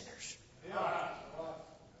and sinners.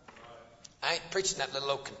 I ain't preaching that little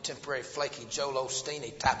old contemporary flaky Joel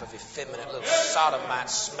Osteen type of effeminate little sodomite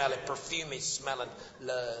smelling, perfumey smelling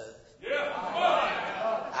love.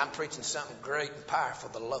 I'm preaching something great and powerful,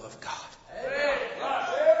 the love of God. And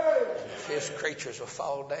if his creatures will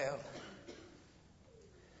fall down.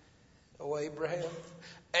 Oh, Abraham.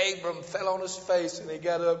 Abram fell on his face and he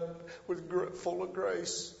got up with full of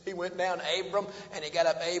grace. He went down, Abram, and he got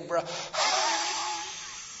up, Abram.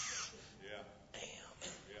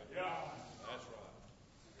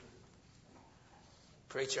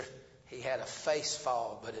 Preacher, he had a face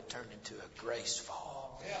fall, but it turned into a grace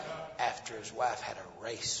fall. After his wife had a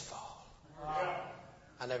race fall.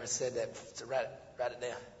 I never said that. So write it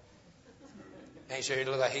down. Ain't sure he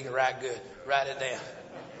look like he can write good. Write it down.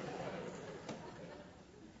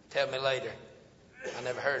 Tell me later. I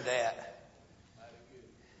never heard that.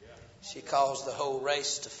 She caused the whole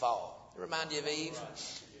race to fall. Remind you of Eve?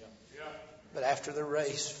 But after the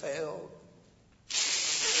race fell,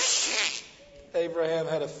 Abraham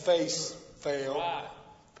had a face fail.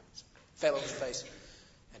 Fell on his face.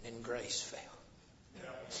 And then grace fell.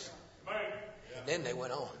 And then they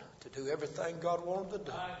went on to do everything God wanted to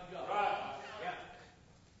do.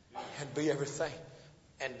 And be everything.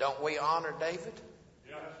 And don't we honor David?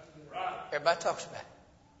 Everybody talks about it.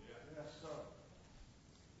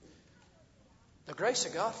 The grace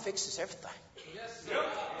of God fixes everything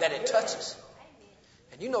that it touches.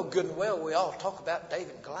 And you know good and well we all talk about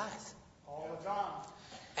David and Goliath. All the time.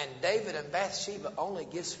 And David and Bathsheba only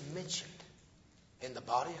gets mentioned in the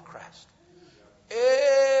body of Christ.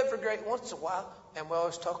 Every great once in a while, and we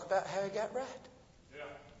always talk about how he got right.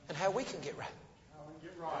 And how we can get right.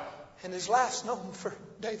 And his life's known for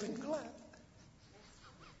David and Goliath.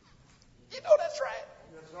 You know that's right.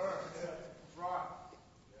 Yes, sir. That's right.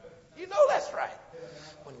 You know that's right.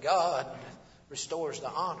 When God restores the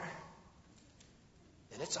honor,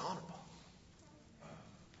 then it's honorable.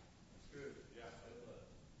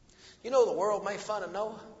 You know the world made fun of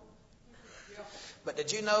Noah? But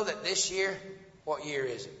did you know that this year, what year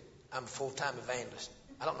is it? I'm a full-time evangelist.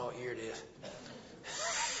 I don't know what year it is.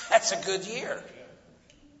 That's a good year.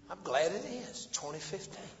 I'm glad it is.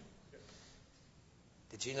 2015.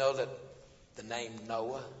 Did you know that the name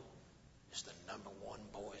Noah is the number one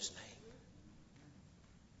boy's name?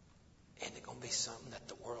 Isn't it going to be something that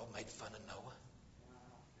the world made fun of Noah?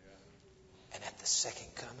 And at the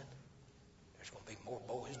second coming, there's going to be more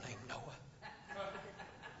boys named Noah.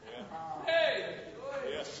 Hey!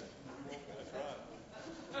 Yes. That's right.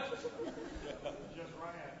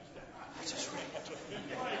 Just ran.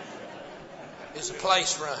 It's a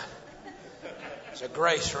place run. It's a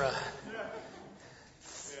grace run.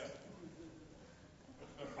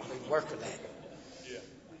 We work with that.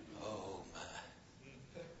 Oh my.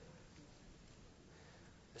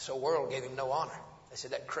 This whole world gave him no honor. They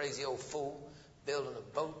said that crazy old fool building a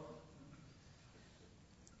boat.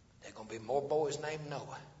 There are going to be more boys named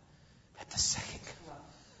Noah at the second coming.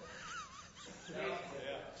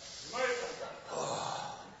 Oh.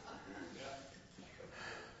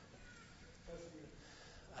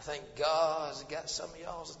 I think God's got some of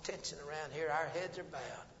y'all's attention around here. Our heads are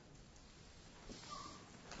bowed.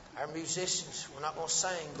 Our musicians, we're not going to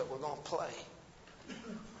sing, but we're going to play.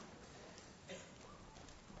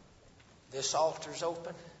 This altar's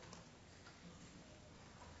open.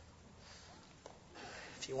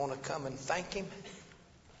 If you want to come and thank Him,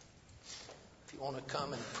 if you want to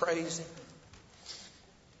come and praise Him,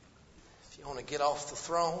 if you want to get off the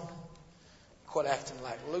throne, quit acting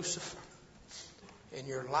like Lucifer in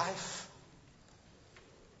your life.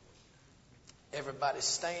 Everybody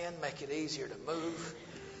stand, make it easier to move.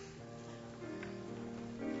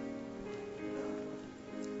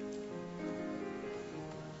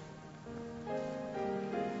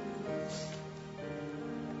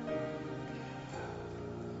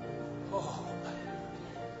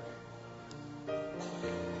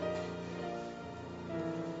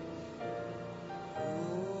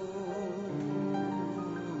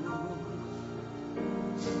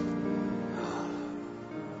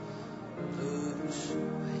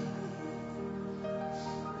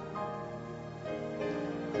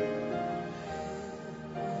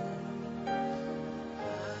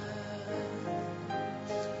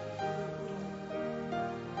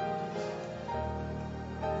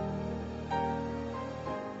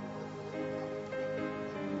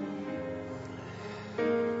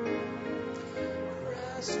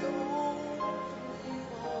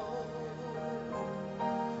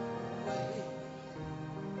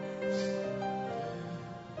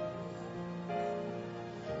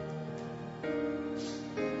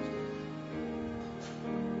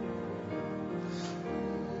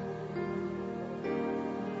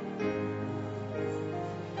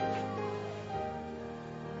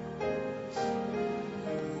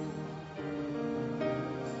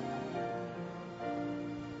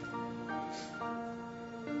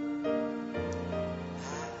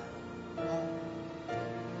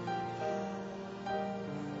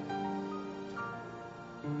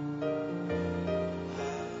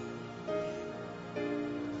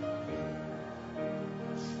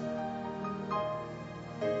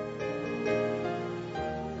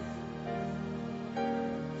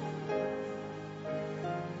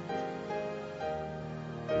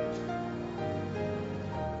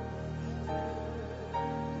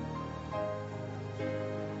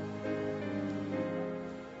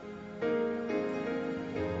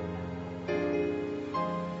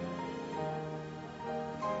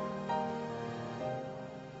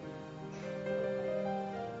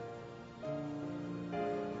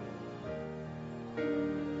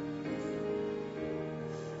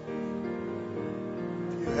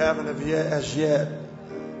 Haven't as yet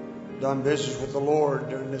done business with the Lord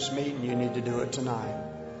during this meeting, you need to do it tonight.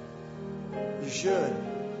 You should.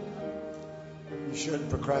 You shouldn't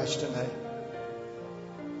procrastinate.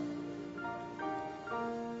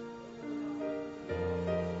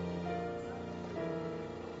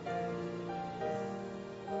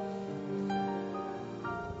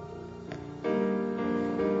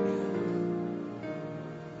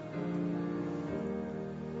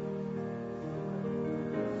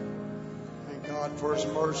 God for His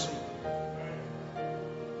mercy.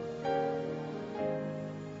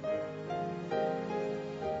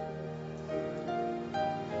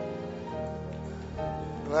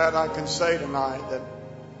 Glad I can say tonight that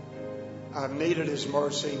I've needed His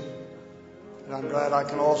mercy, and I'm glad I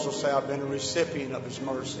can also say I've been a recipient of His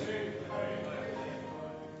mercy.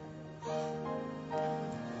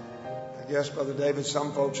 I guess, Brother David,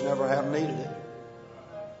 some folks never have needed it.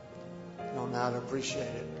 I don't know how to appreciate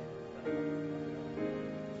it.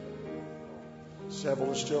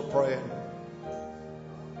 Several are still praying.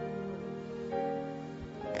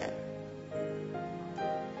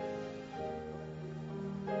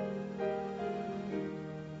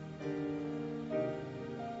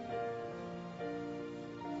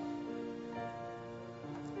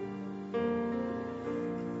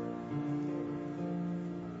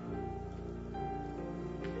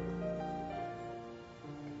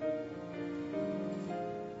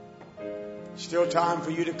 Still time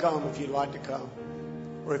for you to come if you'd like to come,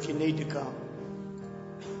 or if you need to come.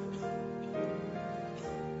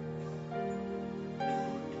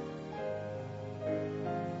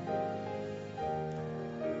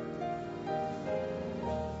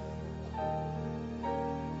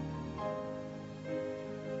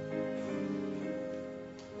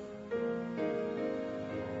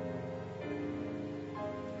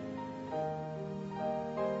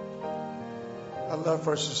 I'd love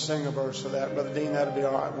for us to sing a verse of that. Brother Dean, that'd be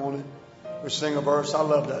all right, won't it? We sing a verse. I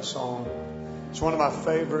love that song. It's one of my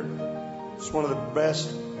favorite. It's one of the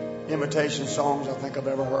best invitation songs I think I've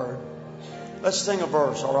ever heard. Let's sing a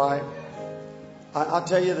verse, all right? I'll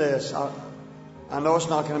tell you this. I know it's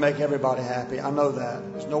not going to make everybody happy. I know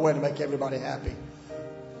that. There's no way to make everybody happy.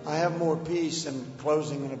 I have more peace in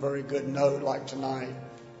closing on a very good note like tonight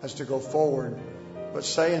as to go forward. But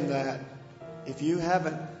saying that, if you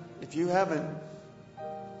haven't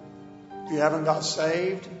got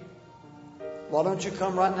saved, why don't you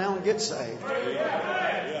come right now and get saved?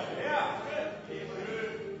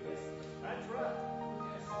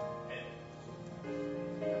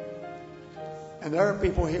 And there are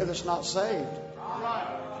people here that's not saved.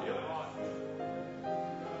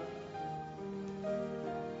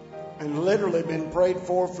 And literally been prayed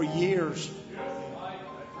for years.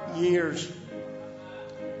 Years.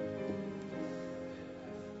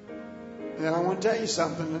 And I want to tell you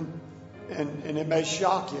something, and it may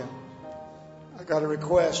shock you. I got a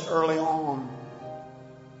request early on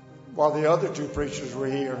while the other two preachers were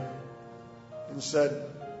here and said,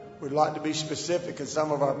 we'd like to be specific in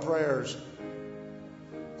some of our prayers.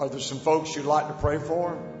 Are there some folks you'd like to pray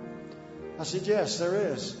for? I said, yes,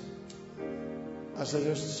 there is. I said,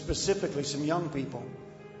 there's specifically some young people.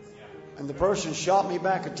 And the person shot me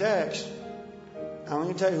back a text. I'm not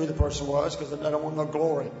going to tell you who the person was because I don't want no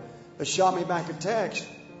glory. They shot me back a text.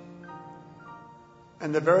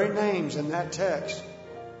 And the very names in that text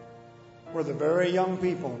were the very young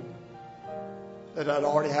people that I'd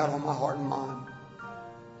already had on my heart and mind.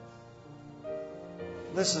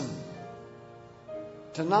 Listen,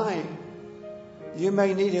 tonight, you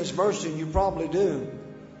may need His mercy, and you probably do.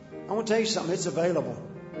 I want to tell you something. It's available.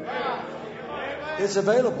 It's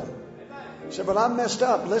available. You say, but I messed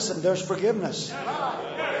up. Listen, there's forgiveness.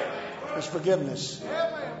 There's forgiveness.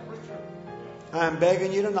 I'm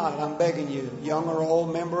begging you tonight. I'm begging you, young or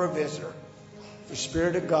old, member or visitor. The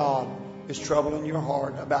Spirit of God is troubling your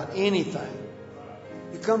heart about anything.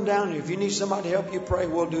 You come down here. If you need somebody to help you pray,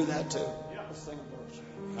 we'll do that too. Let's sing a verse.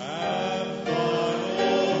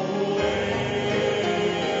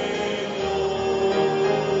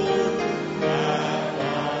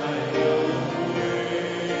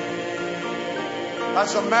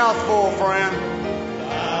 That's a mouthful, friend.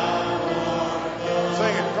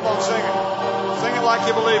 Sing it. Come on, sing it. Sing it like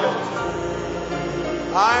you believe it.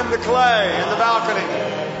 I'm the clay in the balcony.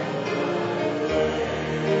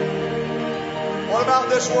 What about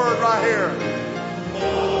this word right here?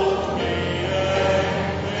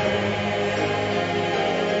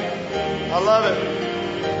 I love it.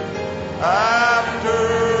 After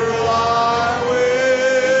thy will.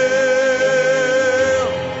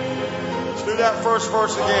 Let's do that first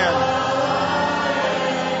verse again.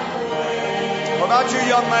 What about you,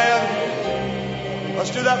 young man?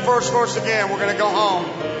 Let's do that first verse again. We're going to go home.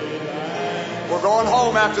 We're going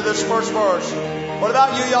home after this first verse. What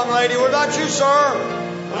about you, young lady? What about you, sir?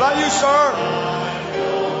 What about you, sir?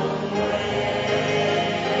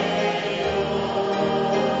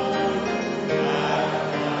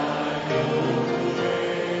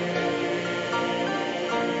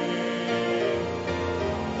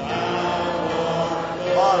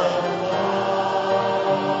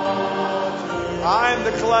 I'm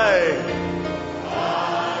the clay.